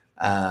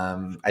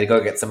 I'd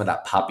go get some of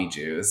that poppy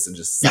juice and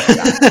just suck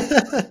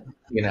that,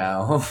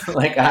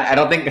 like,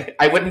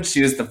 I wouldn't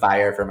choose the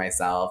fire for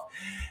myself.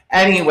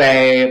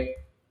 Anyway,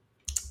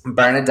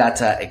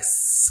 Benedetta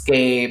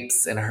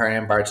escapes, and her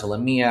and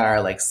Bartolomea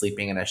are like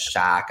sleeping in a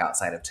shack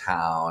outside of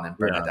town. And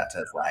Benedetta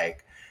is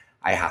like,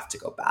 I have to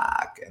go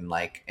back. And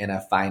like in a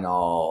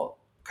final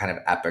kind of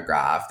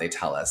epigraph, they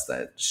tell us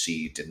that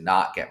she did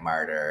not get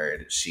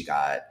martyred. She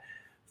got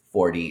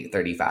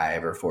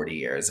 35 or 40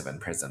 years of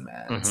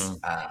imprisonment.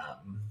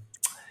 Mm-hmm.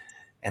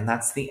 And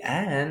that's the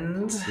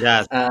end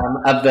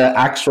of the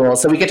actual.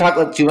 So we could talk.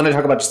 Do you want to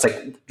talk about just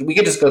like, we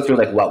could just go through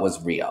like what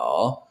was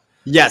real?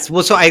 Yes.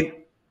 Well, so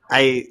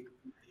I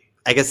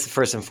guess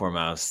first and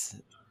foremost,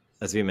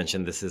 as we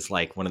mentioned, this is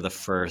like one of the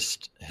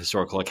first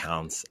historical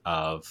accounts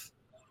of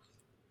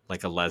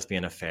like a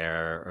lesbian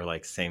affair or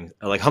like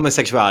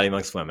homosexuality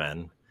amongst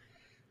women.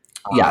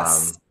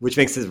 Yes. Which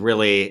makes it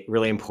really,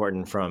 really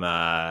important from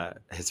a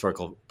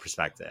historical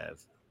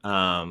perspective.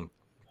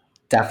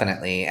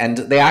 Definitely. And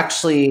they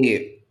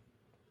actually,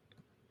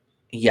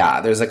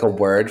 there's like a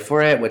word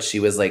for it, which she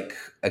was like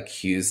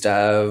accused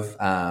of.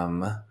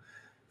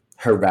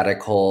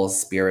 Heretical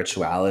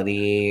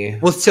spirituality.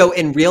 Well, so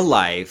in real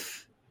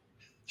life,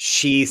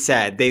 she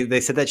said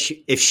they said that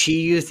if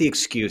she used the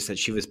excuse that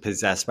she was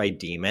possessed by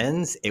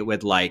demons, it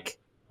would like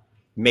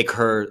make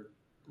her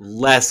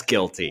less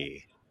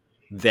guilty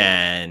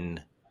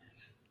than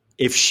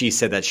if she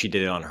said that she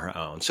did it on her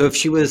own. So if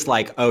she was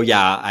like, oh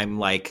yeah, I'm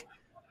like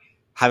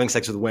having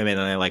sex with women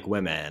and I like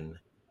women,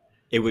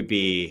 it would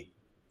be,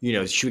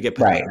 she would get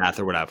put to death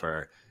or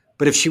whatever.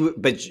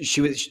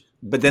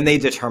 But then they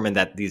determined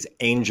that these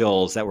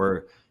angels that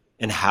were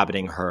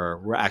inhabiting her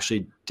were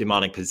actually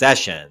demonic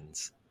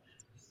possessions.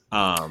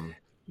 The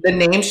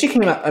name she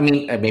came up, I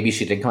mean, maybe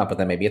she didn't come up with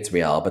them, maybe it's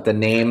real, but the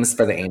names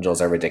for the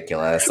angels are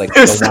ridiculous. Like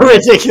they're so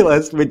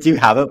ridiculous. But do you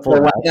have it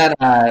pulled up?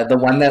 The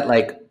one that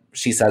like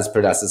she says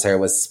possesses her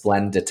was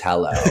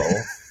Splenditello.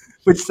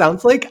 Which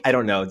sounds like, I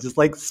don't know, just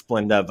like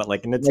Splenda, but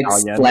like in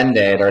Italian. Like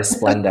Splendid or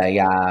Splenda,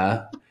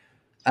 yeah.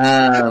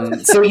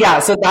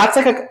 So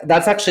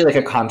that's actually like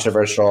a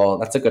controversial,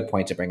 that's a good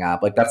point to bring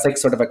up. Like that's like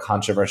sort of a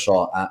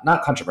controversial,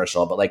 not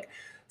controversial, but like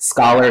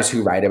scholars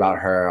who write about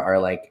her are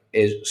like,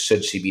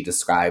 should she be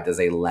described as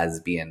a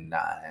lesbian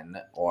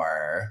nun,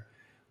 or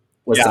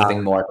was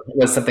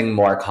something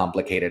more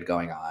complicated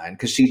going on?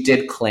 Because she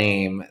did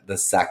claim the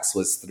sex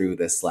was through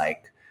this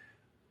like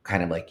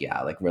kind of like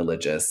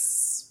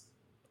religious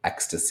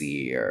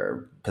ecstasy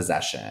or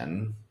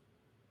possession.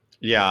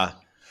 Yeah.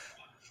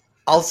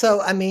 Also,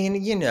 I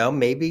mean,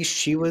 maybe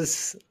she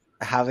was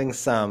having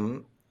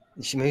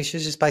maybe she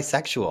was just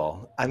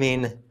bisexual. I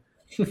mean,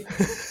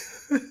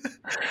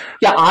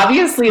 yeah,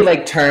 obviously,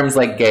 like terms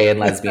like gay and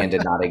lesbian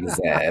did not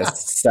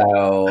exist.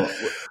 So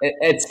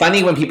it's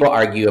funny when people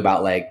argue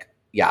about like,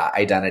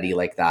 identity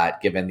like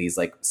that, given these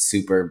like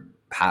super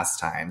past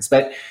times.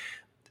 But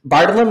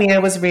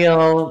Bartolomea was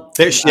real.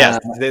 yes,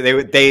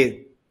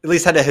 they at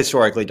least had a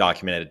historically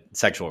documented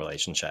sexual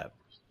relationship.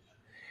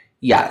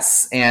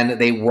 Yes, and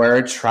they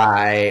were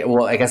tried.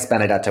 Well, I guess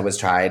Benedetta was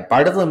tried.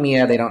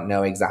 Bartolomea, they don't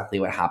know exactly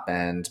what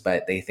happened,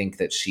 but they think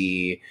that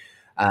she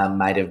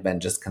might have been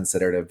just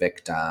considered a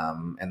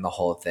victim in the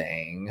whole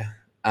thing.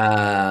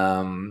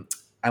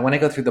 I want to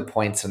go through the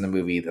points in the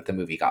movie that the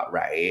movie got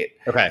right.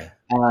 Okay.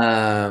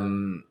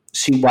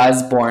 She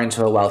was born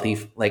to a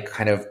wealthy, like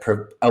kind of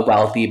a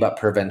wealthy but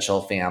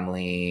provincial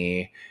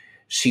family.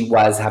 She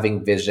was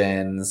having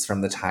visions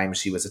from the time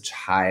she was a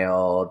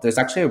child. There's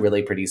actually a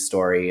really pretty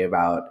story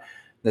about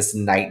this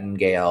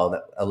nightingale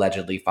that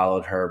allegedly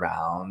followed her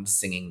around,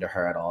 singing to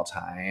her at all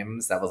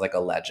times. That was like a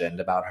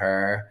legend about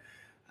her,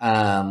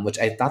 which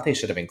I thought they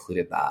should have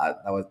included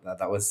that.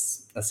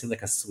 That seemed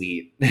like a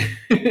sweet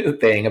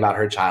thing about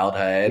her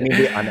childhood.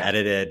 Maybe the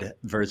unedited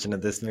version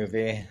of this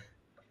movie.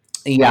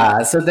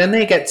 Yeah, so then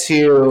they get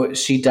to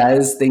she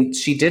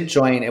did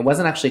join. It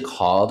wasn't actually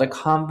called a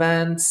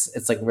convent.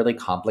 It's like really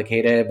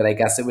complicated, but I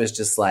guess it was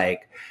just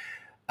like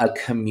a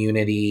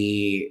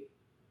community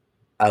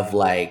of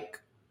like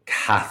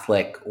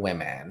Catholic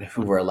women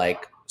who were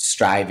like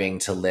striving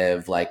to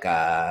live like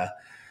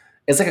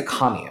it's like a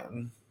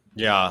commune.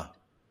 Yeah.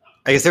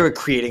 I guess they were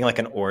creating like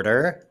an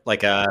order,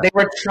 like a they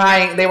were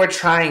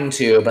trying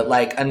to, but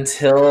like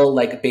until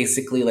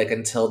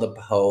the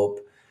Pope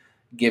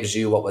gives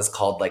you what was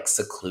called like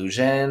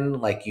seclusion,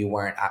 like you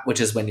weren't, which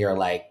is when you're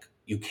like,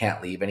 you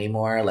can't leave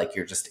anymore, like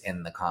you're just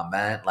in the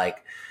convent,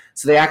 like,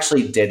 so they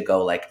actually did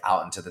go like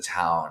out into the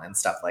town and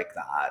stuff like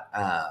that,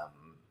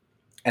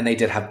 and they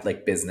did have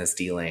like business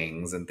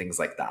dealings and things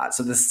like that,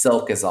 so the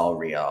silk is all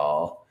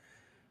real,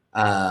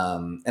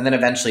 and then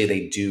eventually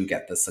they do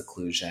get the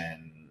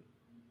seclusion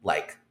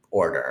like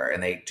order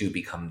and they do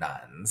become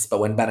nuns, but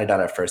when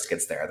Benedetta first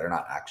gets there, they're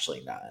not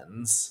actually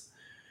nuns.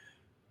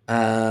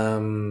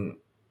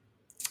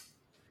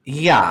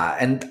 Yeah,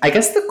 and I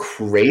guess the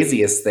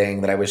craziest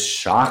thing that I was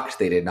shocked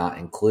they did not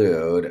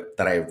include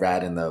that I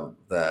read in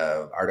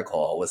the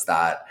article was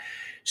that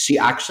she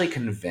actually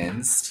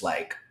convinced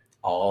like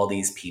all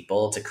these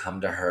people to come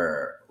to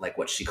her, like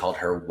what she called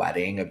her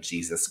wedding of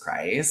Jesus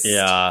Christ.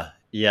 Yeah.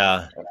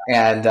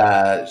 And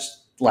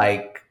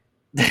like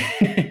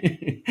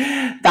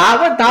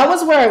that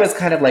was where I was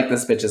kind of like,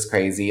 this bitch is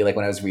crazy, like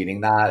when I was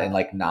reading that, and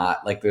like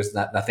not like there's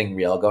nothing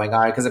real going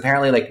on, because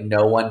apparently like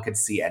no one could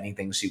see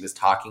anything she was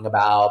talking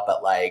about,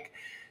 but like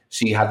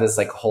she had this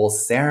like whole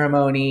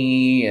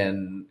ceremony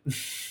and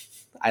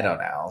I don't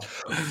know.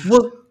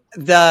 Well,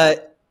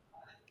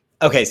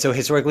 okay, so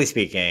historically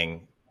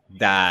speaking,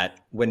 that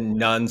when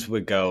nuns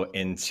would go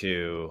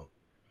into,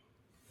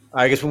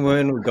 I guess when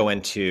women would go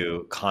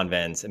into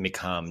convents and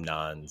become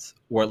nuns,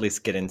 or at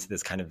least get into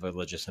this kind of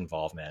religious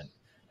involvement,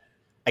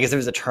 I guess there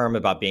was a term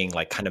about being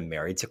like kind of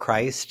married to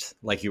Christ,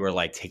 like you were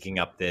like taking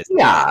up this.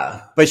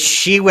 Yeah. But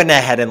she went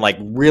ahead and like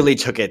really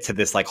took it to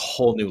this like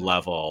whole new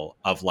level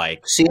of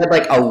like, she had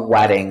like a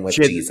wedding with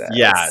Jesus.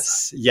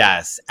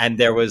 Yes. And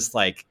there was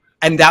like,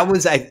 and that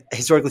was,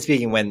 historically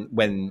speaking,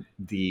 when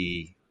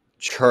the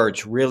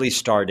church really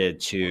started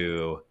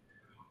to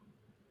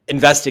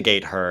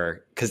investigate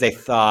her, because they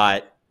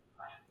thought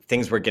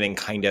things were getting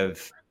kind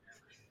of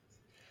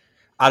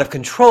out of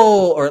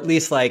control, or at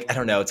least like, I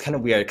don't know, it's kind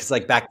of weird because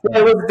like back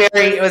then,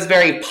 it was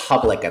very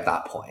public at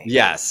that point.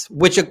 Yes,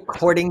 which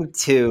according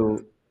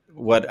to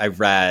what I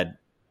read,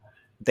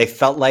 they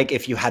felt like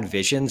if you had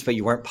visions but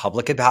you weren't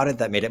public about it,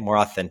 that made it more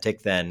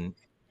authentic than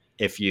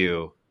if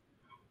you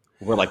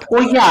were like,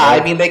 well, yeah,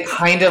 I mean, they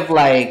kind of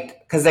like,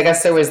 because I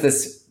guess there was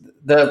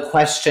the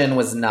question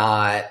was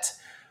not,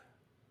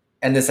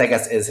 and this I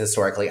guess is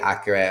historically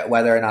accurate,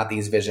 whether or not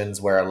these visions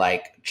were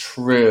like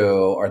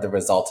true or the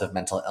result of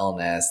mental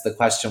illness. The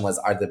question was,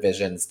 are the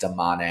visions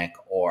demonic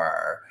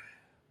or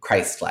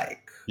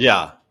Christ-like?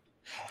 Yeah.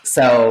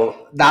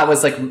 So that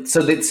was like,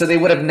 so they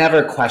would have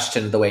never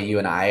questioned the way you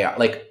and I are,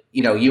 like,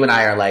 you and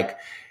I are like,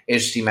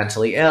 is she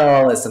mentally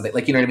ill? Is something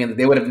like, you know what I mean?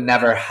 They would have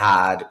never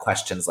had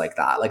questions like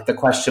that. Like the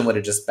question would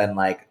have just been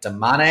like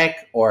demonic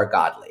or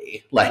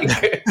godly, like,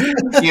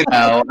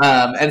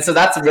 and so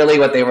that's really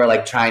what they were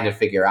like trying to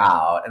figure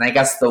out. And I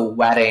guess the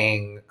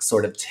wedding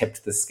sort of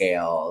tipped the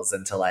scales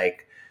into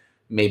like,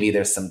 maybe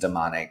there's some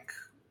demonic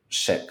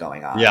shit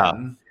going on. Yeah.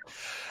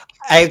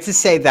 I have to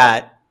say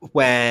that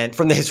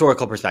from the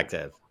historical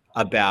perspective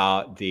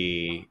about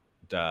the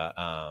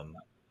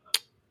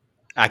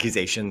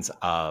accusations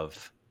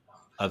of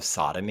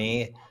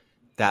sodomy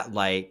that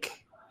like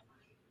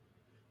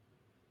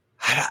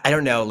I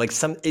don't know, like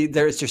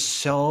there's just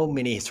so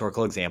many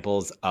historical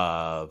examples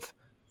of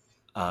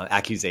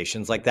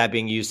accusations like that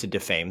being used to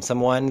defame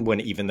someone when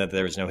even though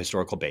there was no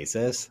historical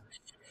basis.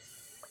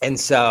 And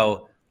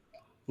so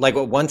like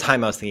at one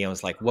time I was thinking, I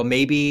was like, well,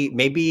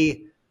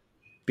 maybe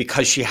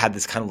because she had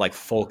this kind of like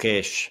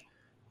folkish,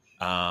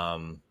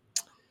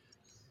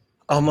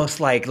 almost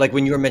like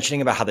when you were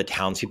mentioning about how the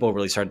townspeople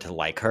really started to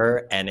like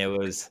her, and it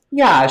was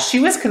she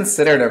was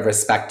considered a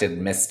respected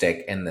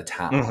mystic in the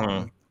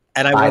town.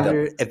 And I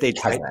wonder if they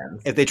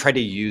peasants. tried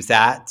to use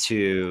that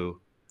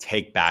to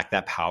take back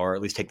that power, or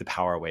at least take the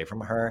power away from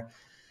her.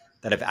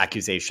 That if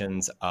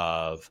accusations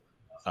of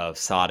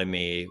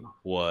sodomy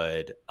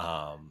would,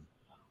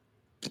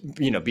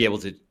 be able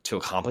to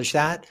accomplish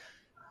that.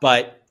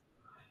 But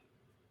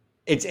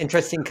it's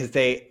interesting because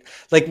they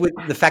like with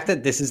the fact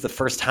that this is the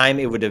first time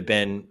it would have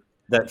been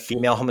that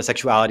female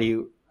homosexuality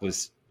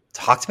was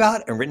talked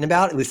about and written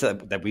about, at least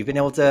that we've been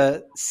able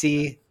to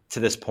see to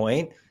this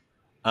point.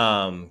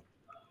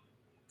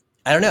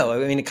 I don't know.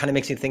 I mean, it kind of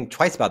makes me think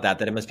twice about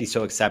that it must be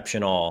so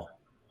exceptional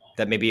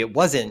that maybe it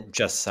wasn't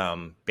just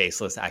some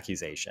baseless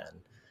accusation.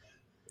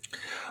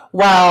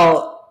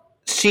 Well,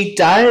 she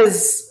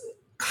does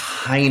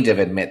kind of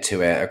admit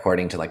to it,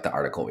 according to like the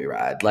article we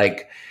read.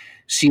 Like,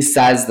 she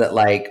says that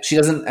like she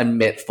doesn't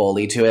admit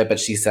fully to it, but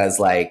she says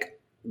like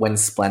when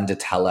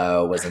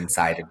Splenditello was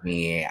inside of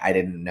me, I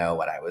didn't know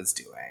what I was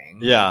doing.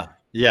 Yeah,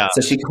 yeah. So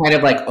she kind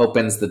of like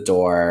opens the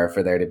door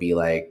for there to be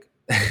like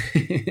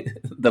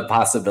the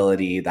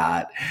possibility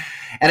that,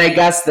 and I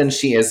guess then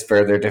she is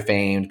further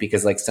defamed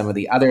because like some of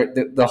the other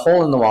the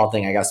hole in the wall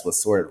thing I guess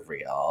was sort of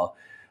real.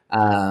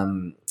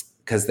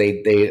 Because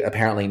they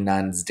apparently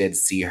nuns did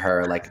see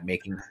her like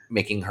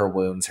making her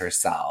wounds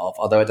herself,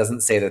 although it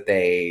doesn't say that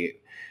they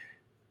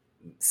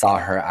saw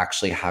her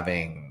actually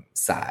having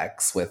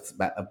sex with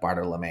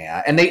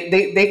Bartolomea. And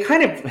they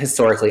kind of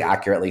historically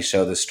accurately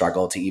show the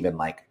struggle to even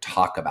like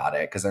talk about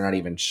it because they're not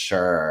even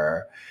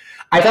sure.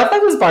 I thought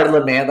that was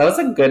Bartolomea. That was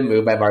a good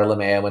move by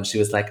Bartolomea when she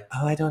was like,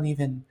 oh, I don't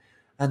even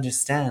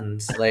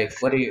understand. Like,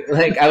 what do you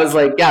like? I was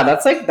like, yeah,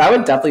 that's like, that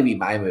would definitely be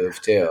my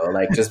move too.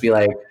 Like, just be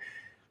like,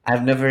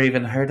 I've never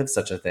even heard of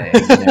such a thing.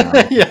 You know?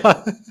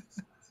 Yeah.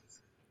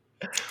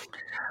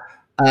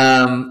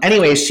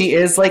 Anyway, she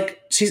is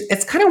like,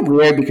 it's kind of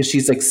weird because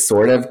she's like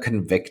sort of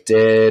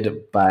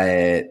convicted,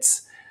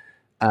 but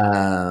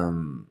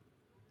not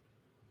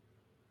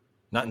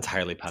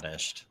entirely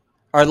punished.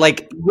 Or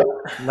like,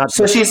 not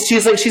so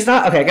she's like, she's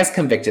not, okay, I guess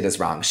convicted is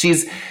wrong.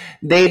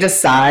 They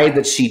decide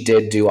that she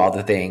did do all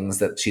the things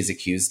that she's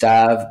accused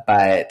of,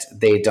 but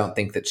they don't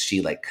think that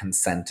she like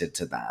consented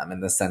to them,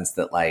 in the sense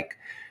that like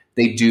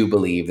they do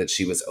believe that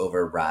she was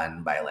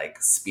overrun by like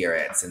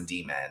spirits and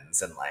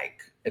demons, and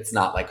like it's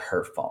not like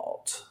her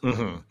fault.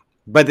 Mm-hmm.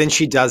 But then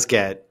she does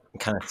get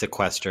kind of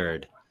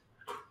sequestered.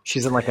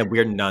 She's in like a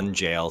weird nun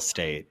jail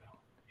state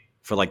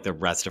for like the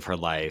rest of her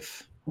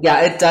life.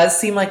 Yeah, it does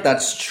seem like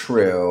that's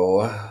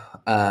true.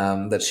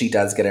 That she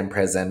does get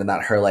imprisoned, and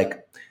that her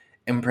like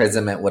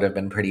imprisonment would have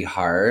been pretty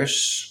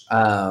harsh.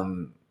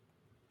 But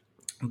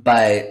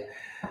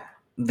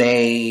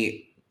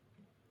they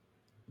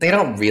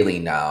don't really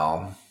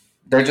know.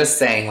 They're just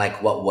saying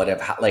like what would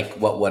have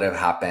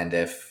happened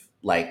if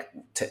like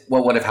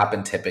what would have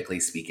happened, typically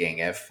speaking,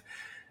 if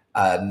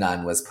a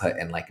nun was put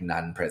in like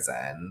nun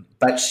prison.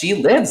 But she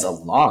lives a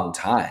long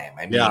time.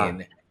 I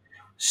mean,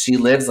 she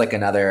lives like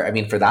another, I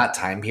mean, for that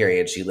time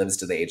period, she lives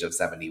to the age of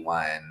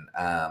 71.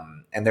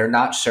 And they're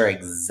not sure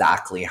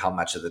exactly how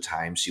much of the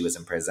time she was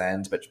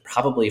imprisoned, but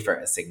probably for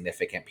a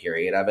significant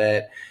period of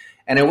it.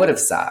 And it would have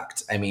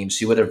sucked. I mean,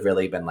 she would have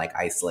really been like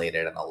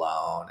isolated and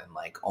alone and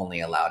like only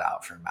allowed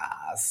out for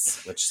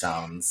mass, which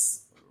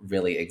sounds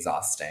really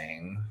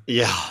exhausting.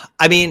 Yeah.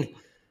 I mean,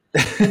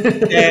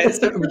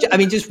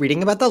 just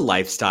reading about the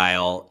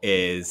lifestyle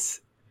is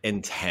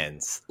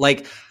intense.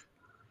 Like,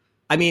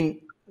 I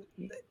mean,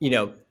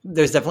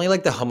 there's definitely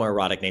like the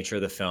homoerotic nature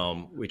of the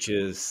film, which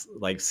is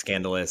like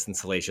scandalous and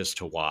salacious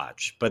to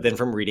watch. But then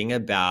from reading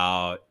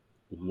about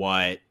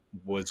what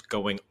was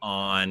going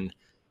on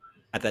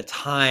at that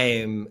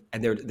time,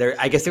 and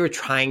I guess they were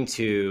trying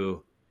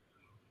to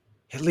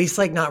at least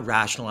like not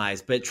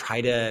rationalize, but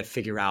try to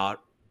figure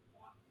out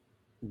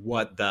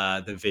what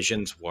the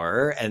visions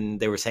were. And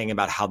they were saying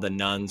about how the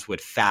nuns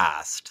would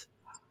fast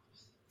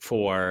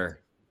for,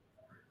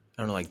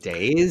 I don't know, like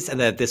days, and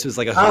that this was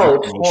like a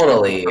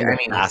totally. I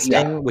mean,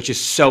 fasting, which is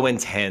so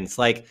intense.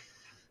 Like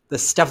the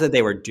stuff that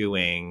they were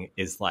doing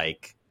is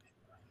like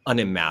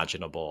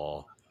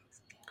unimaginable.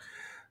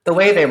 The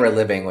way they were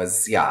living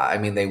was, I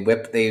mean, they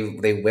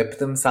whipped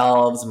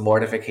themselves.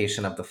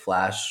 Mortification of the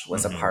flesh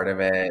was a part of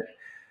it,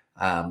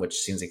 which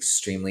seems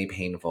extremely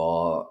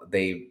painful.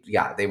 They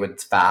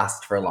would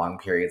fast for long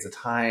periods of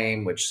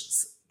time, which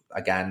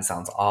again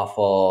sounds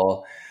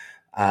awful.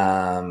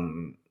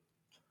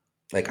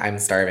 Like I'm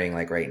starving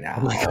like right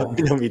Oh my God, now.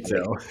 you know, me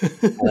too.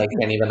 I like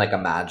can't even like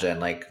imagine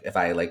like if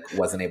I like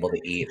wasn't able to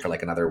eat for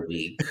like another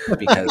week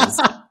because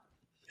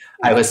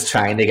I was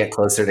trying to get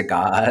closer to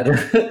God.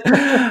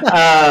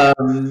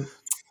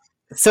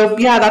 So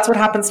yeah, that's what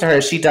happens to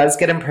her. She does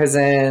get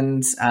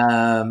imprisoned,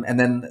 and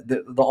then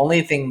the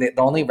only thing that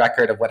the only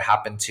record of what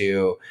happened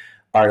to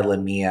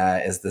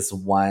Bartolomea is this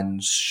one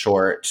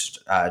short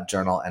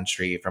journal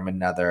entry from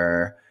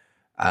another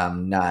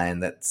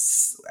nun.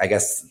 That's I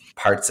guess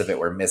parts of it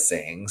were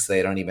missing, so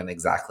they don't even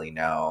exactly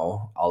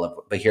know all of.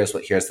 But here's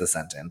the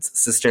sentence: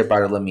 Sister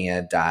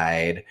Bartolomea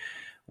died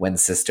when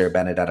Sister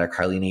Benedetta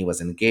Carlini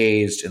was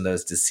engaged in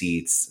those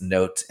deceits.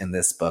 Note in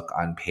this book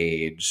on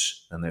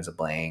page, and there's a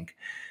blank.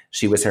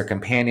 She was her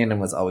companion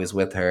and was always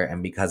with her,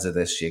 and because of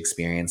this, she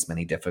experienced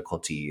many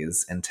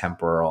difficulties. In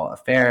temporal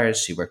affairs,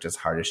 she worked as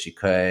hard as she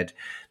could,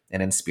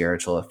 and in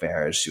spiritual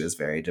affairs, she was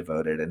very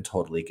devoted and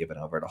totally given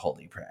over to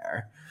holy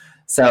prayer.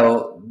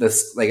 So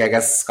this, like, I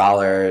guess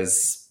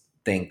scholars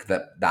think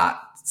that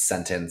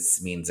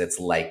sentence means it's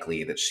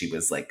likely that she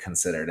was like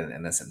considered an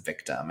innocent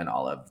victim in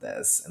all of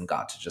this and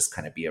got to just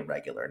kind of be a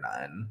regular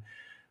nun.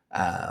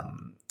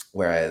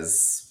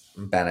 Whereas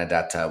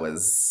Benedetta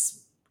was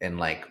in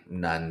like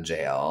nun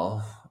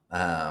jail.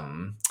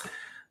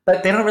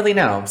 But they don't really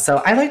know. So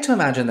I like to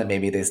imagine that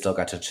maybe they still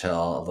got to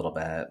chill a little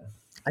bit.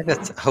 I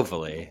guess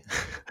hopefully.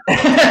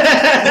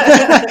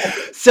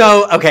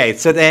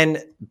 So then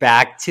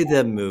back to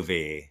the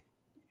movie.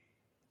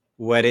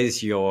 What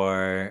is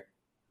your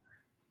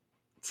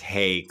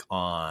take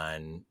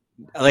on,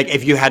 like,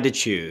 if you had to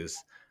choose,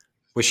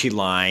 was she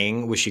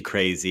lying? Was she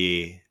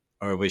crazy?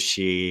 Or was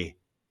she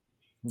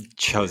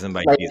chosen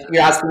by Like Jesus?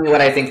 you're asking me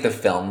what I think the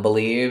film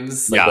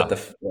believes, like Yeah.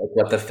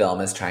 what the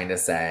film is trying to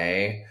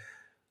say.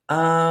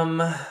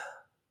 Um,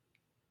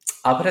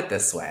 I'll put it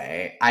this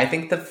way. I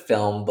think the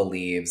film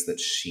believes that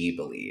she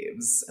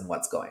believes in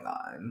what's going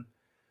on.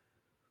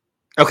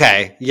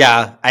 Okay.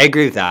 Yeah, I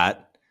agree with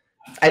that.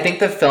 I think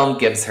the film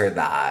gives her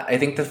that. I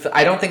think the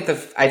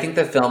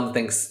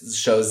film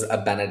shows a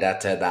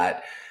Benedetta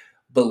that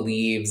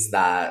believes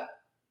that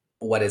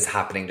what is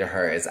happening to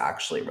her is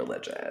actually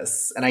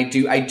religious. And I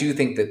do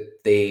think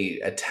that they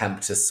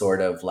attempt to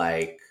sort of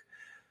like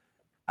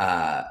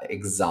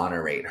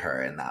exonerate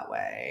her in that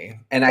way.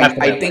 And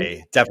Definitely.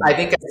 I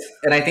think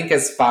and I think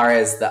as far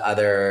as the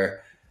other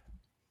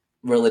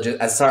religious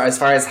as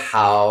far as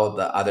how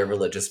the other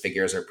religious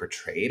figures are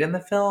portrayed in the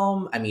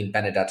film, I mean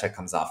Benedetta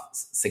comes off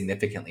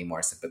significantly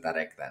more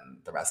sympathetic than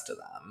the rest of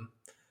them.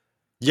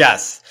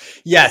 Yes.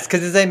 Yes,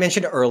 because as I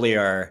mentioned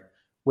earlier,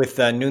 with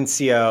the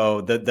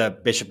nuncio, the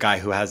bishop guy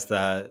who has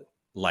the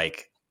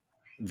like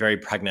very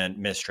pregnant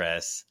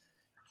mistress,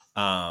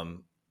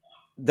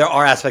 there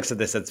are aspects of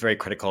this that's very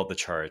critical of the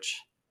church,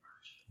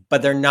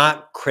 but they're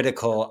not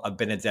critical of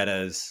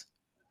Benedetta's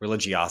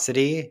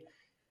religiosity.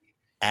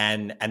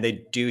 And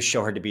they do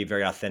show her to be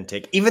very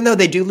authentic, even though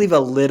they do leave a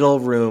little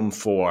room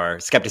for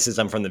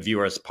skepticism from the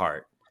viewer's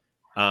part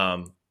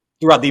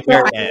throughout the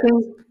Well, very end.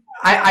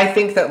 I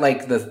think that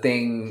like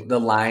the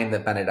line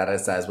that Benedetta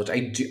says, which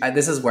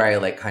this is where I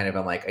like kind of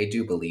am like, I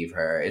do believe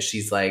her, is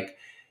she's like,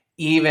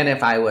 even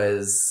if I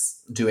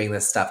was doing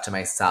this stuff to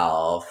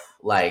myself,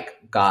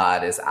 like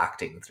God is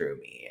acting through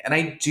me. And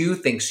I do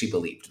think she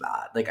believed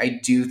that. Like, I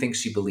do think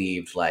she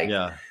believed like,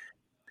 Yeah.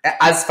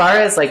 as far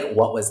as like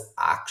what was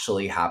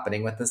actually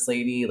happening with this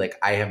lady, like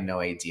I have no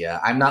idea.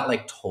 I'm not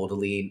like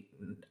totally.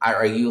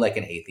 Are you like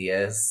an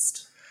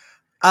atheist?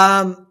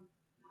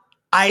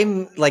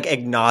 I'm like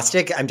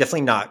agnostic. I'm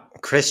definitely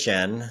not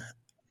Christian.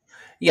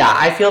 Yeah,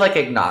 I feel like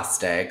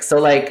agnostic. So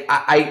like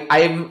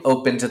I'm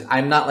open to.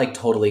 I'm not like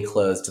totally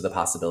closed to the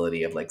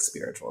possibility of like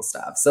spiritual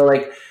stuff. So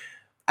like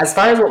as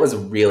far as what was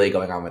really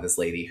going on with this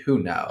lady, who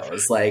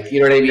knows? Like, you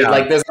know what I mean? Yeah.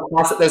 Like,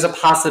 there's a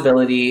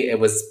possibility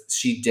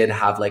she did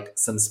have like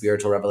some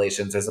spiritual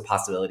revelations. There's a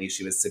possibility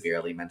she was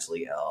severely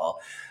mentally ill.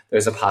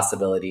 There's a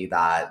possibility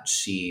that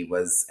she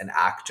was an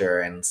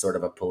actor in sort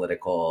of a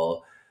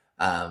political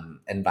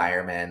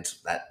environment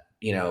that,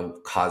 you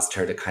know, caused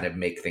her to kind of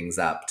make things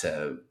up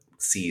to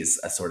seize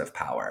a sort of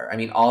power. I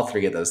mean, all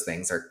three of those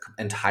things are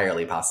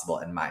entirely possible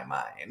in my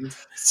mind.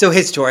 So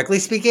historically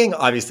speaking,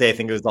 obviously I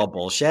think it was all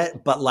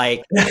bullshit, but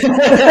like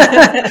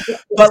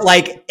but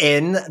like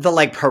in the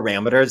like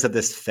parameters of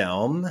this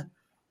film,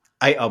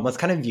 I almost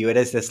kind of view it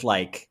as this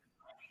like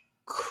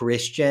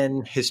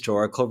Christian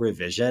historical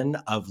revision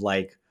of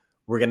like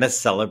we're going to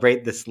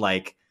celebrate this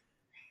like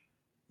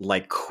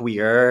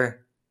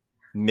queer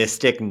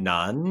mystic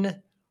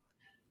nun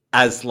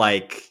as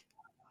like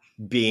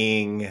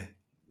being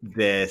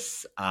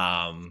this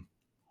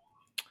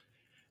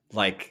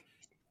like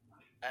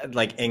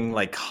in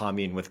like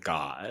commune with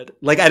God.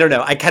 Like I don't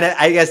know. I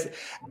guess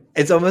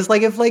it's almost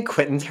like if like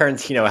Quentin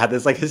Tarantino had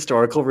this like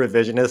historical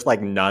revisionist like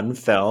nun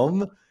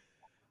film,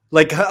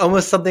 like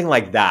almost something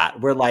like that,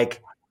 where like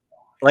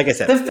I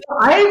said,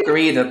 I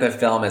agree that the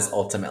film is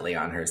ultimately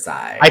on her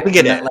side. I think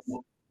it is, that,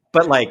 like,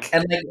 but like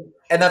and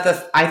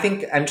that I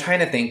think I'm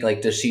trying to think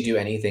like, does she do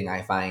anything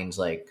I find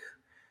like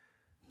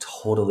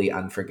totally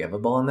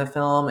unforgivable in the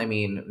film. I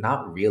mean,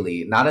 not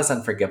really, not as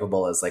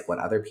unforgivable as like what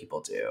other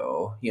people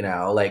do, you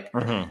know, like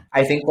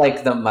I think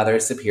like the mother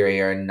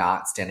superior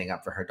not standing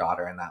up for her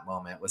daughter in that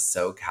moment was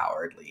so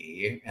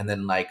cowardly. And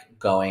then like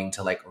going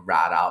to like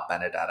rat out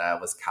Benedetta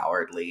was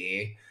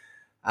cowardly.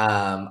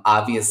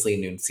 Obviously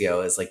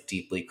Nunzio is like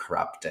deeply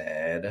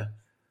corrupted.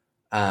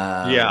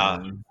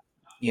 Yeah.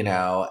 You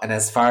know, and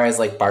as far as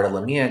like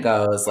Bartolomea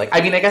goes, like,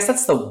 I mean, I guess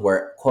that's the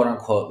worst, quote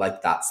unquote,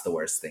 like that's the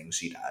worst thing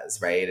she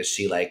does, right? Is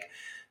she like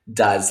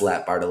does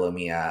let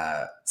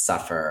Bartolomea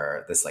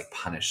suffer this like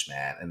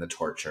punishment in the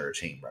torture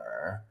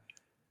chamber.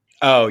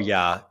 Oh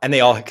yeah, and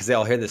because they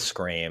all hear the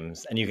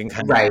screams, and you can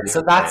kind of right.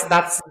 So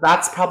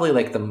that's probably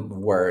like the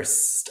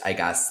worst, I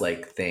guess,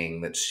 like thing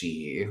that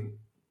she,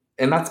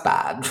 and that's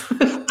bad.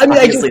 I mean,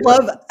 I just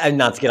love, and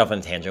not to get off on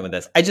a tangent with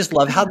this, I just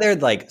love how they're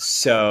like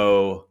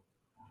so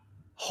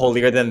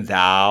holier than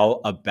thou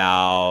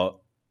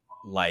about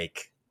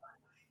like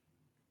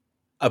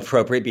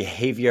appropriate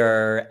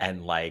behavior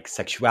and like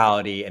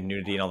sexuality and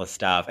nudity and all this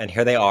stuff. And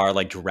here they are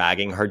like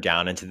dragging her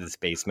down into this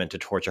basement to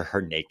torture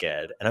her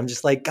naked. And I'm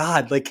just like,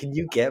 God, like, can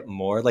you get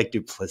more like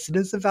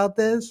duplicitous about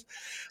this?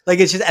 Like,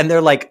 it's just, and they're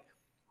like,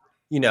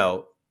 you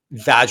know,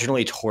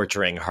 vaginally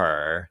torturing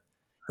her.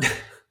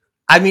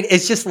 I mean,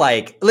 it's just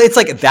like, it's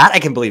like that I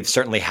can believe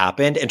certainly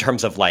happened in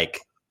terms of like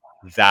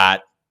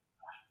that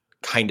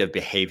kind of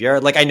behavior.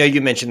 Like, I know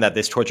you mentioned that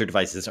this torture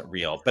device isn't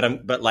real,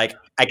 but like,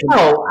 I can.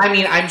 No, I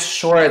mean, I'm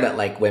sure that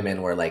like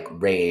women were like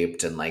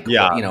raped and like, you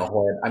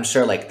know, I'm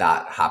sure like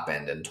that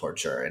happened in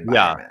torture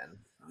environment.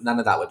 Yeah. None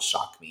of that would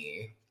shock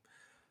me.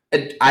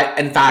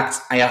 In fact,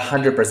 I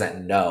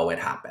 100% know it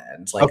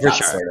happened. Like, for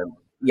sure. Sort of,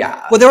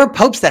 yeah. Well, there were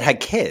popes that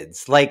had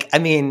kids. Like, I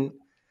mean,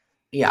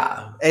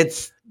 yeah,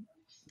 it's.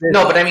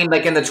 No, but I mean,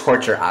 like in the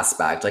torture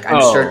aspect, like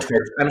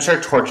I'm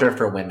sure torture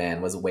for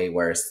women was way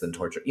worse than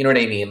torture. You know what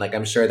I mean? Like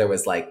I'm sure there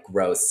was like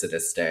gross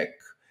sadistic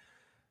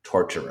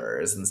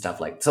torturers and stuff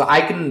like. So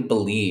I can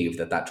believe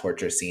that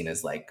torture scene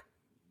is like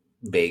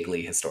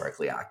vaguely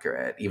historically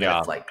accurate, even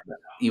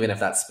if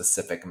that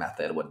specific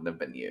method wouldn't have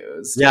been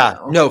used. Yeah, you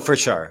know? No, for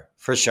sure.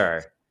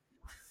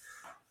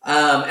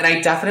 And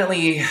I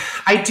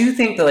do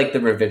think that like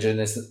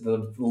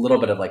the little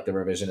bit of like the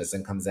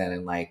revisionism comes in,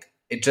 and like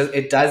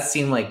it does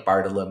seem like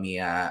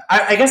Bartolomea,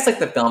 I guess like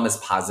the film is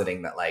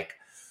positing that like,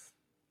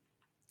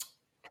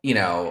 you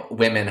know,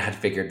 women had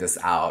figured this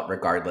out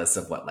regardless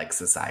of what like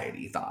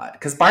society thought.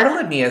 Because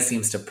Bartolomea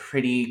seems to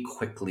pretty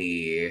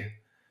quickly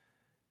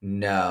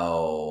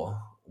know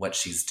what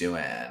she's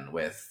doing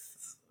with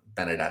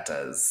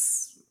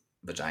Benedetta's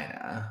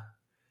vagina.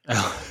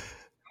 Oh.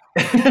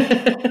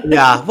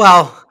 Yeah,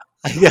 well,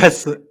 I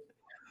guess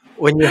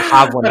when you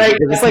have one, but I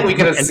guess like we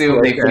could assume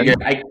they figured.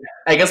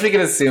 I guess we could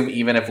assume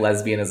even if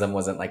lesbianism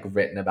wasn't like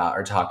written about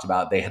or talked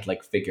about, they had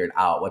like figured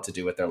out what to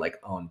do with their like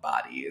own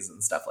bodies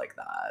and stuff like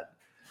that.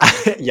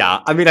 Yeah,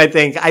 I mean, I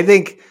think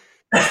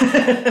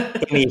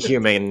any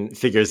human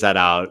figures that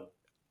out,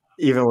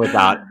 even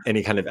without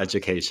any kind of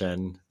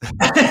education.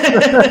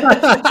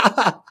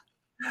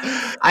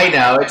 I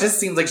know, it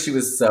just seems like she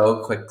was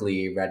so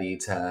quickly ready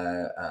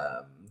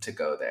to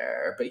go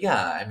there. But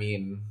yeah, I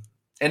mean,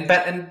 and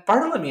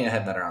Bartolomea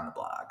had met her on the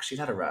block. She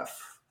had a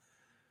rough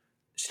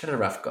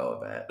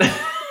go of it.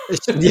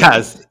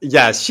 Yes,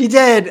 she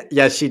did.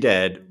 Yes, she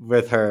did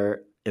with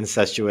her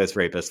incestuous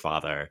rapist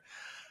father.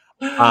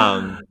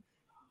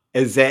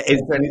 Is there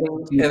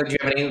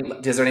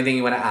anything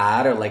you want to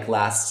add, or like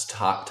last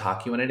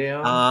talk you want to do?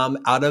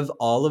 Out of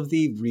all of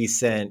the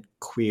recent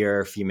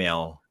queer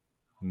female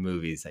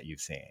movies that you've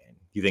seen,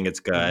 do you think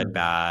it's good,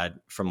 bad?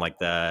 From like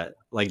do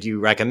you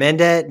recommend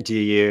it? Do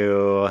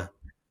you?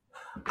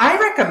 I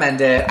recommend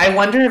it. I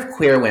wonder if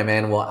queer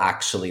women will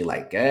actually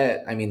like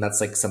it. I mean,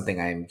 that's like something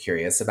I'm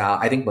curious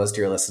about. I think most of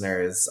your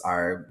listeners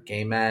are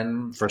gay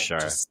men. For sure.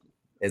 Just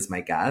is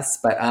my guess.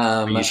 But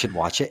you should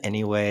watch it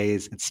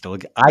anyways. It's still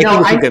I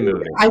think it's a good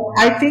movie.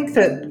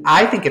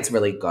 I think it's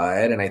really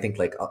good, and I do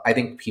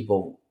think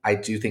people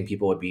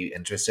would be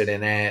interested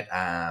in it.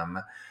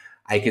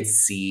 I could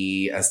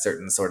see a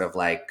certain sort of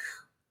like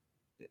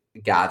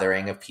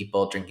gathering of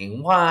people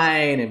drinking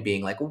wine and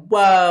being like,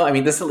 whoa. I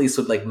mean, this at least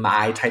with like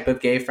my type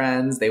of gay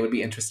friends, they would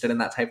be interested in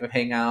that type of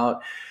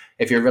hangout.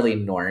 If you're really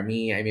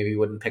normie, I maybe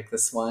wouldn't pick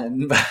this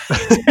one. But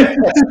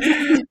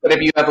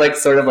if you have like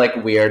sort of like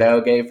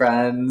weirdo gay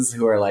friends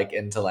who are like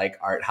into like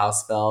art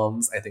house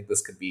films, I think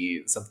this could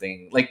be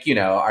something like, you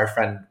know, our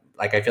friend,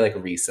 like I feel like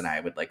Reese and I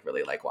would like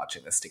really like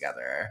watching this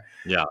together.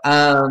 Yeah.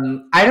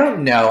 I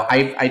don't know.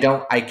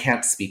 I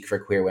can't speak for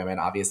queer women.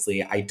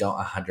 Obviously, I don't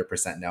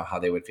 100% know how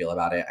they would feel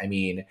about it. I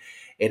mean,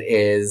 it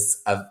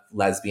is a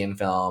lesbian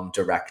film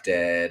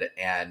directed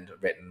and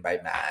written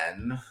by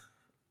men.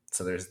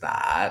 So there's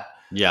that.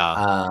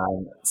 Yeah.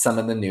 Some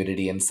of the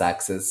nudity and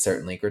sex is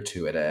certainly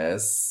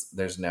gratuitous.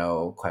 There's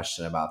no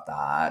question about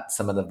that.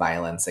 Some of the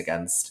violence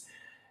against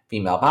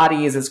female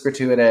bodies is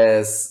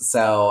gratuitous.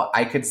 So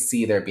I could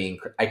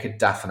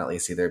definitely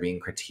see there being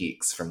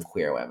critiques from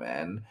queer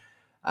women.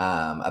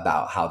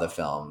 about how the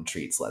film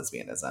treats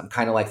lesbianism,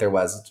 kind of like there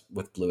was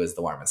with Blue is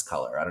the Warmest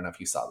Color. I don't know if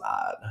you saw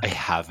that. I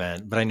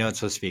haven't, but I know it's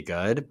supposed to be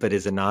good. But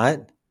is it not?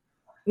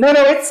 No,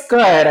 it's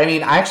good. I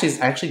mean, I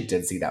actually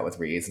did see that with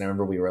Reese, and I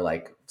remember we were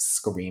like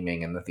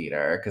screaming in the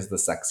theater because the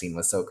sex scene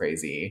was so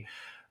crazy.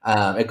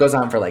 It goes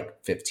on for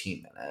like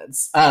 15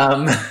 minutes.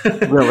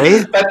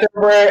 Really? But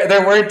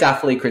there were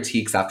definitely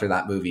critiques after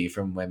that movie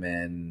from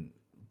women,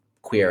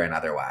 queer and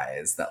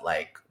otherwise, that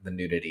like the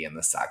nudity and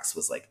the sex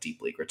was like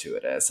deeply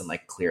gratuitous and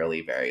like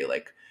clearly very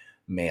like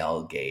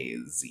male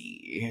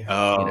gazy.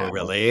 Oh,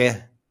 really?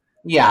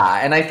 Yeah,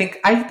 and I think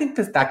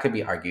that could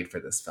be argued for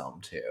this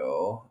film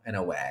too, in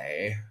a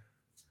way.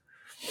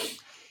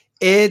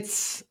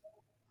 It's,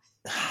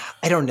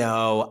 I don't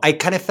know. I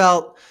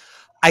felt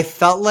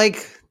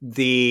like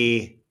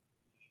the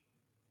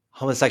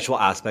homosexual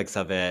aspects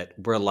of it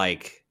were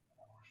like,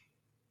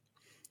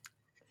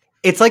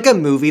 it's like a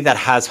movie that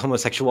has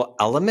homosexual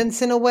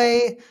elements in a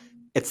way.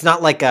 It's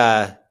not like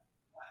a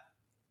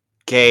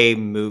gay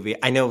movie.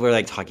 I know we're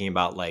like talking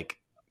about like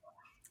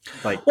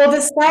Well,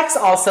 the sex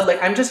also,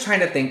 like, I'm just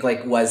trying to think,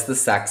 like, was the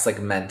sex like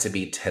meant to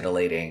be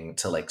titillating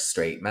to like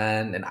straight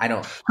men? And I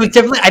don't. I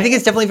think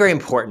it's definitely very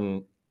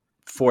important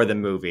for the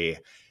movie,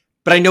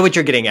 but I know what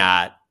you're getting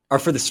at, or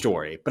for the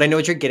story. But I know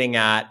what you're getting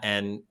at,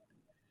 and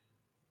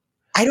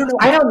I don't know.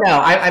 I don't know.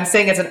 I'm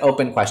saying it's an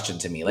open question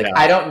to me. Like, Yeah.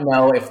 I don't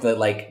know if the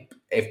like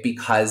if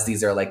because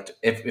these are like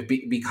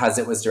because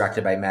it was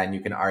directed by men, you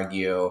can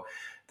argue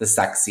the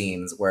sex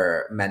scenes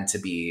were meant to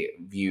be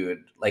viewed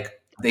like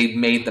they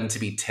made them to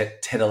be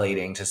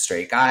titillating to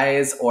straight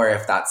guys, or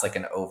if that's like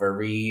an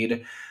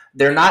overread.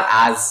 They're not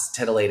as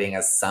titillating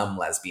as some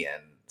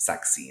lesbian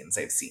sex scenes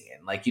I've seen.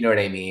 Like, you know what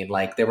I mean?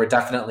 Like, there were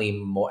definitely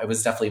more. It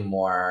was definitely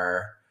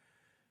more.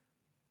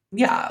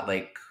 Yeah,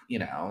 like,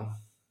 Yeah.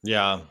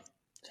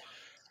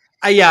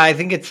 Yeah, I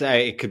think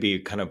it could be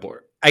kind of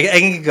bored. I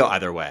think it could go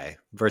either way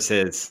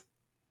versus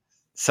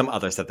some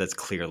other stuff that's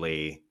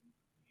clearly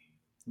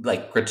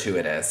like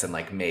gratuitous and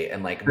like made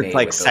and like it's made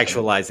like with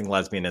sexualizing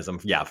lesbianism,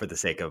 yeah, for the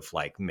sake of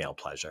like male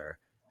pleasure.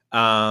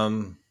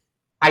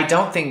 I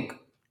don't think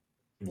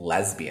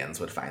lesbians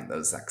would find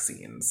those sex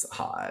scenes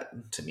hot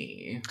to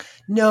me.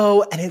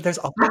 No, and there's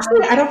also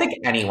Actually, I don't think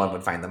anyone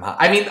would find them hot.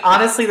 I mean,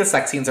 honestly, the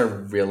sex scenes are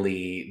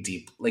really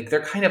deep. Like,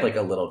 they're kind of like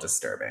a little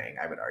disturbing,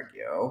 I would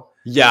argue.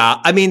 yeah.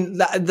 I mean,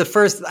 the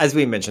first, as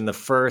we mentioned, the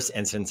first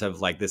instance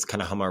of like this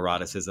kind of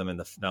homoeroticism in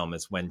the film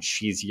is when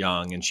she's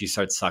young and she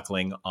starts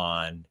suckling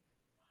on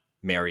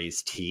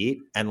Mary's teat,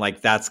 and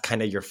like that's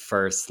kind of your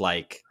first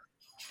like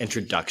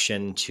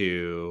introduction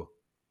to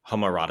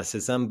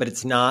homoeroticism, but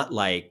it's not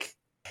like.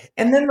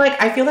 And then,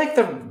 like, I feel like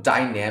the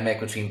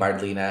dynamic between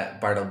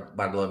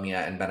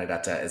Bartolomea and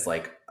Benedetta is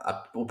like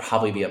will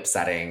probably be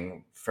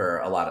upsetting for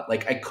a lot of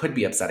like it could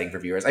be upsetting for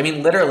viewers. I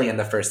mean, literally in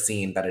the first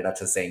scene,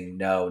 Benedetta's saying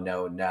no,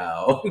 no,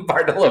 no.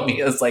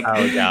 Bartolomea's like,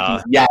 Oh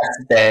yeah, yes,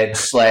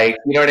 bitch. Like,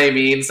 you know what I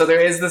mean? So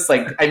there is this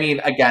like, I mean,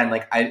 again,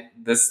 like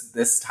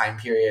this time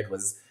period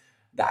was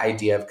the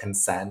idea of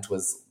consent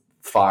was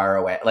far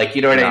away. Like,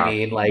 you know what I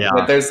mean? Like,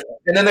 but there's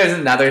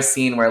another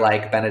scene where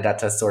like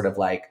Benedetta sort of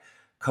like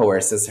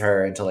coerces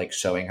her into like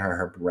showing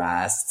her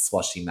breasts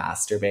while she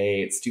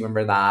masturbates. Do you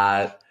remember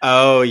that?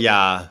 Oh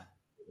yeah.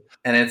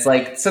 And it's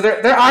like, so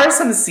there are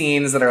some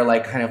scenes that are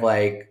like kind of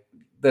like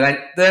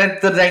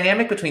the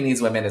dynamic between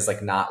these women is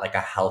like not like a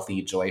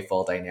healthy,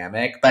 joyful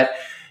dynamic, but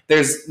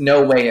there's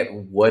no way it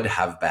would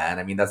have been.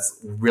 I mean, that's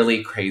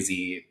really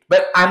crazy.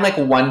 But I'm like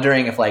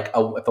wondering if like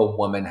if a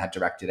woman had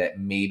directed it,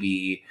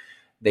 maybe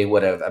they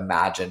would have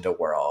imagined a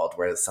world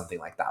where something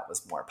like that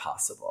was more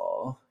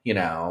possible,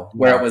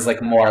 where it was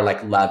like more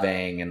like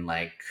loving and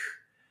like,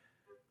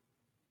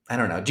 I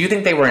don't know. Do you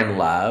think they were in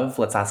love?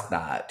 Let's ask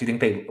that. Do you think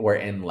they were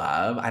in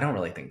love? I don't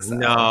really think so.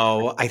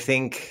 No, I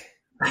think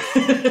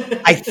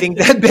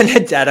that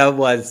Benedetta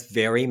was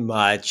very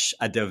much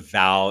a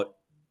devout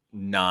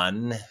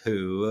nun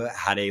who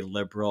had a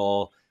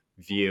liberal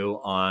view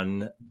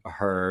on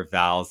her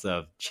vows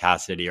of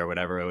chastity or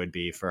whatever it would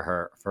be for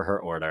her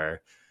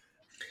order.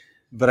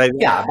 But I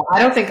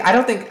don't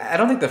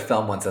think the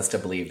film wants us to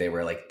believe they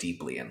were like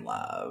deeply in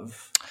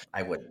love.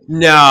 I wouldn't.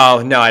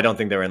 No, I don't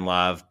think they were in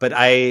love. But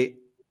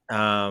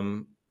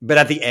but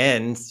at the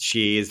end,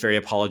 she is very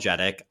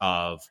apologetic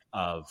of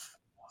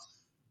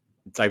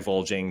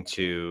divulging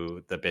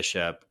to the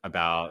bishop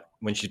about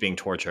when she's being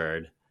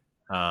tortured.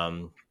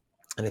 And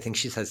I think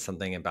she says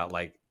something about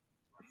like,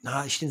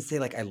 no, she didn't say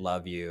like I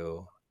love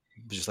you,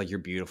 just like you're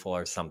beautiful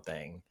or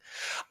something.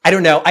 I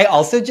don't know. I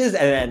also just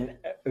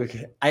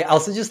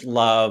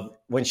love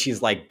when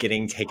she's like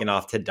getting taken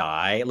off to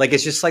die. Like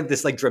it's just like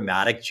this like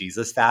dramatic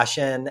Jesus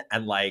fashion,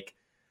 and like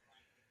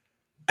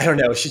I don't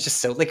know, she's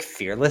just so like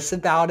fearless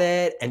about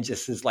it and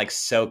just is like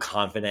so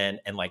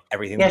confident and like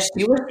everything. Yeah,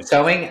 she was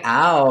showing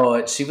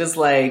out. She was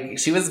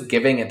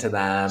giving it to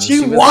them.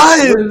 She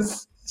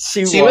was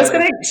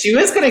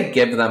gonna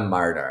give them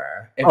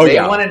martyr.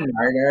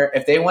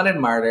 If they wanted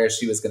martyr,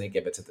 she was gonna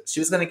give it to she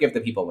was gonna give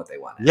the people what they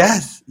wanted.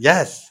 Yes.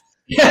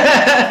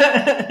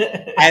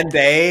 And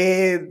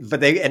they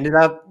ended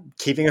up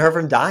keeping her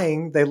from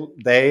dying.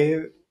 They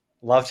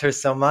loved her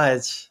so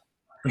much.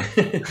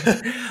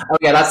 Oh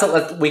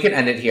yeah, we can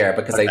end it here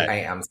because Okay. I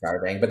am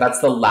starving. But that's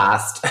the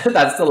last.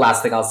 That's the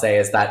last thing I'll say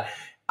is that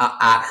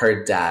at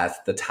her death,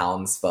 the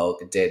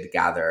townsfolk did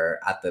gather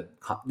at the.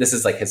 This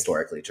is like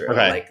historically true.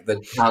 Okay. Like the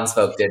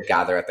townsfolk did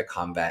gather at the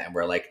convent and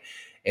were like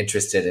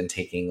interested in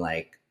taking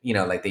like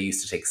like they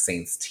used to take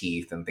saints'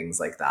 teeth and things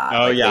like that.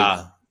 Oh like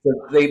yeah.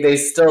 They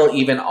still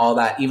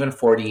even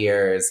 40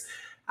 years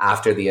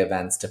after the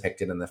events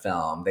depicted in the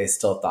film, they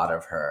still thought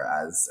of her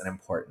as an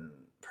important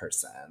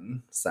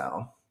person.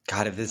 So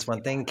God, if there's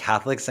one thing,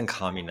 Catholics and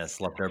communists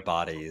love their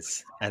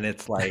bodies. And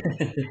it's like,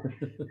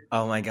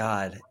 oh my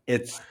God.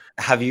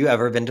 Have you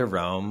ever been to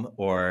Rome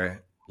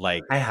or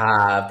like I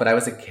have, but I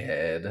was a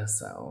kid,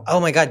 so oh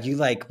my God,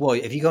 well,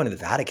 if you go into the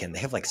Vatican, they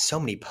have like so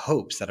many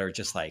popes that are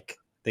just like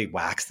they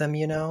wax them,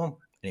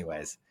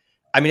 Anyways.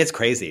 I mean, it's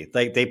crazy.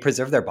 Like they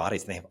preserve their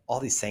bodies and they have all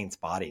these saints'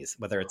 bodies,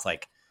 whether it's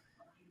like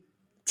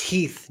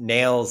teeth,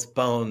 nails,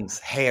 bones,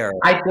 hair.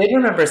 I did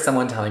remember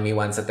someone telling me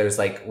once that there's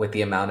like with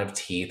the amount of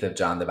teeth of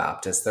John the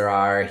Baptist there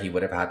are, he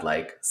would have had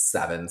like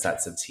 7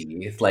 sets of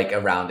teeth, like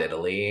around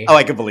Italy. Oh,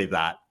 I could believe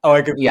that. Oh,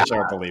 I could for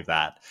sure believe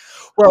that.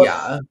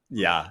 Well,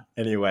 yeah.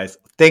 Anyways,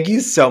 thank you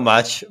so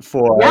much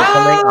for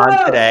coming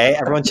on today.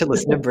 Everyone should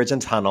listen to Bridge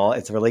and Tunnel.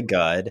 It's really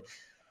good.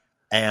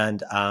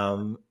 And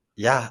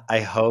I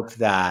hope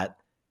that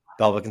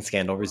Velvet and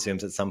Scandal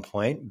resumes at some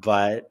point.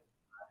 But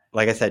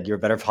like I said, you're a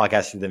better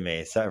podcaster than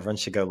me. So everyone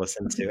should go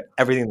listen to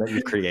everything that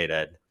you've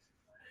created.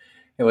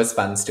 It was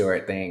fun,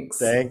 Stuart. Thanks.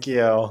 Thank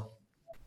you.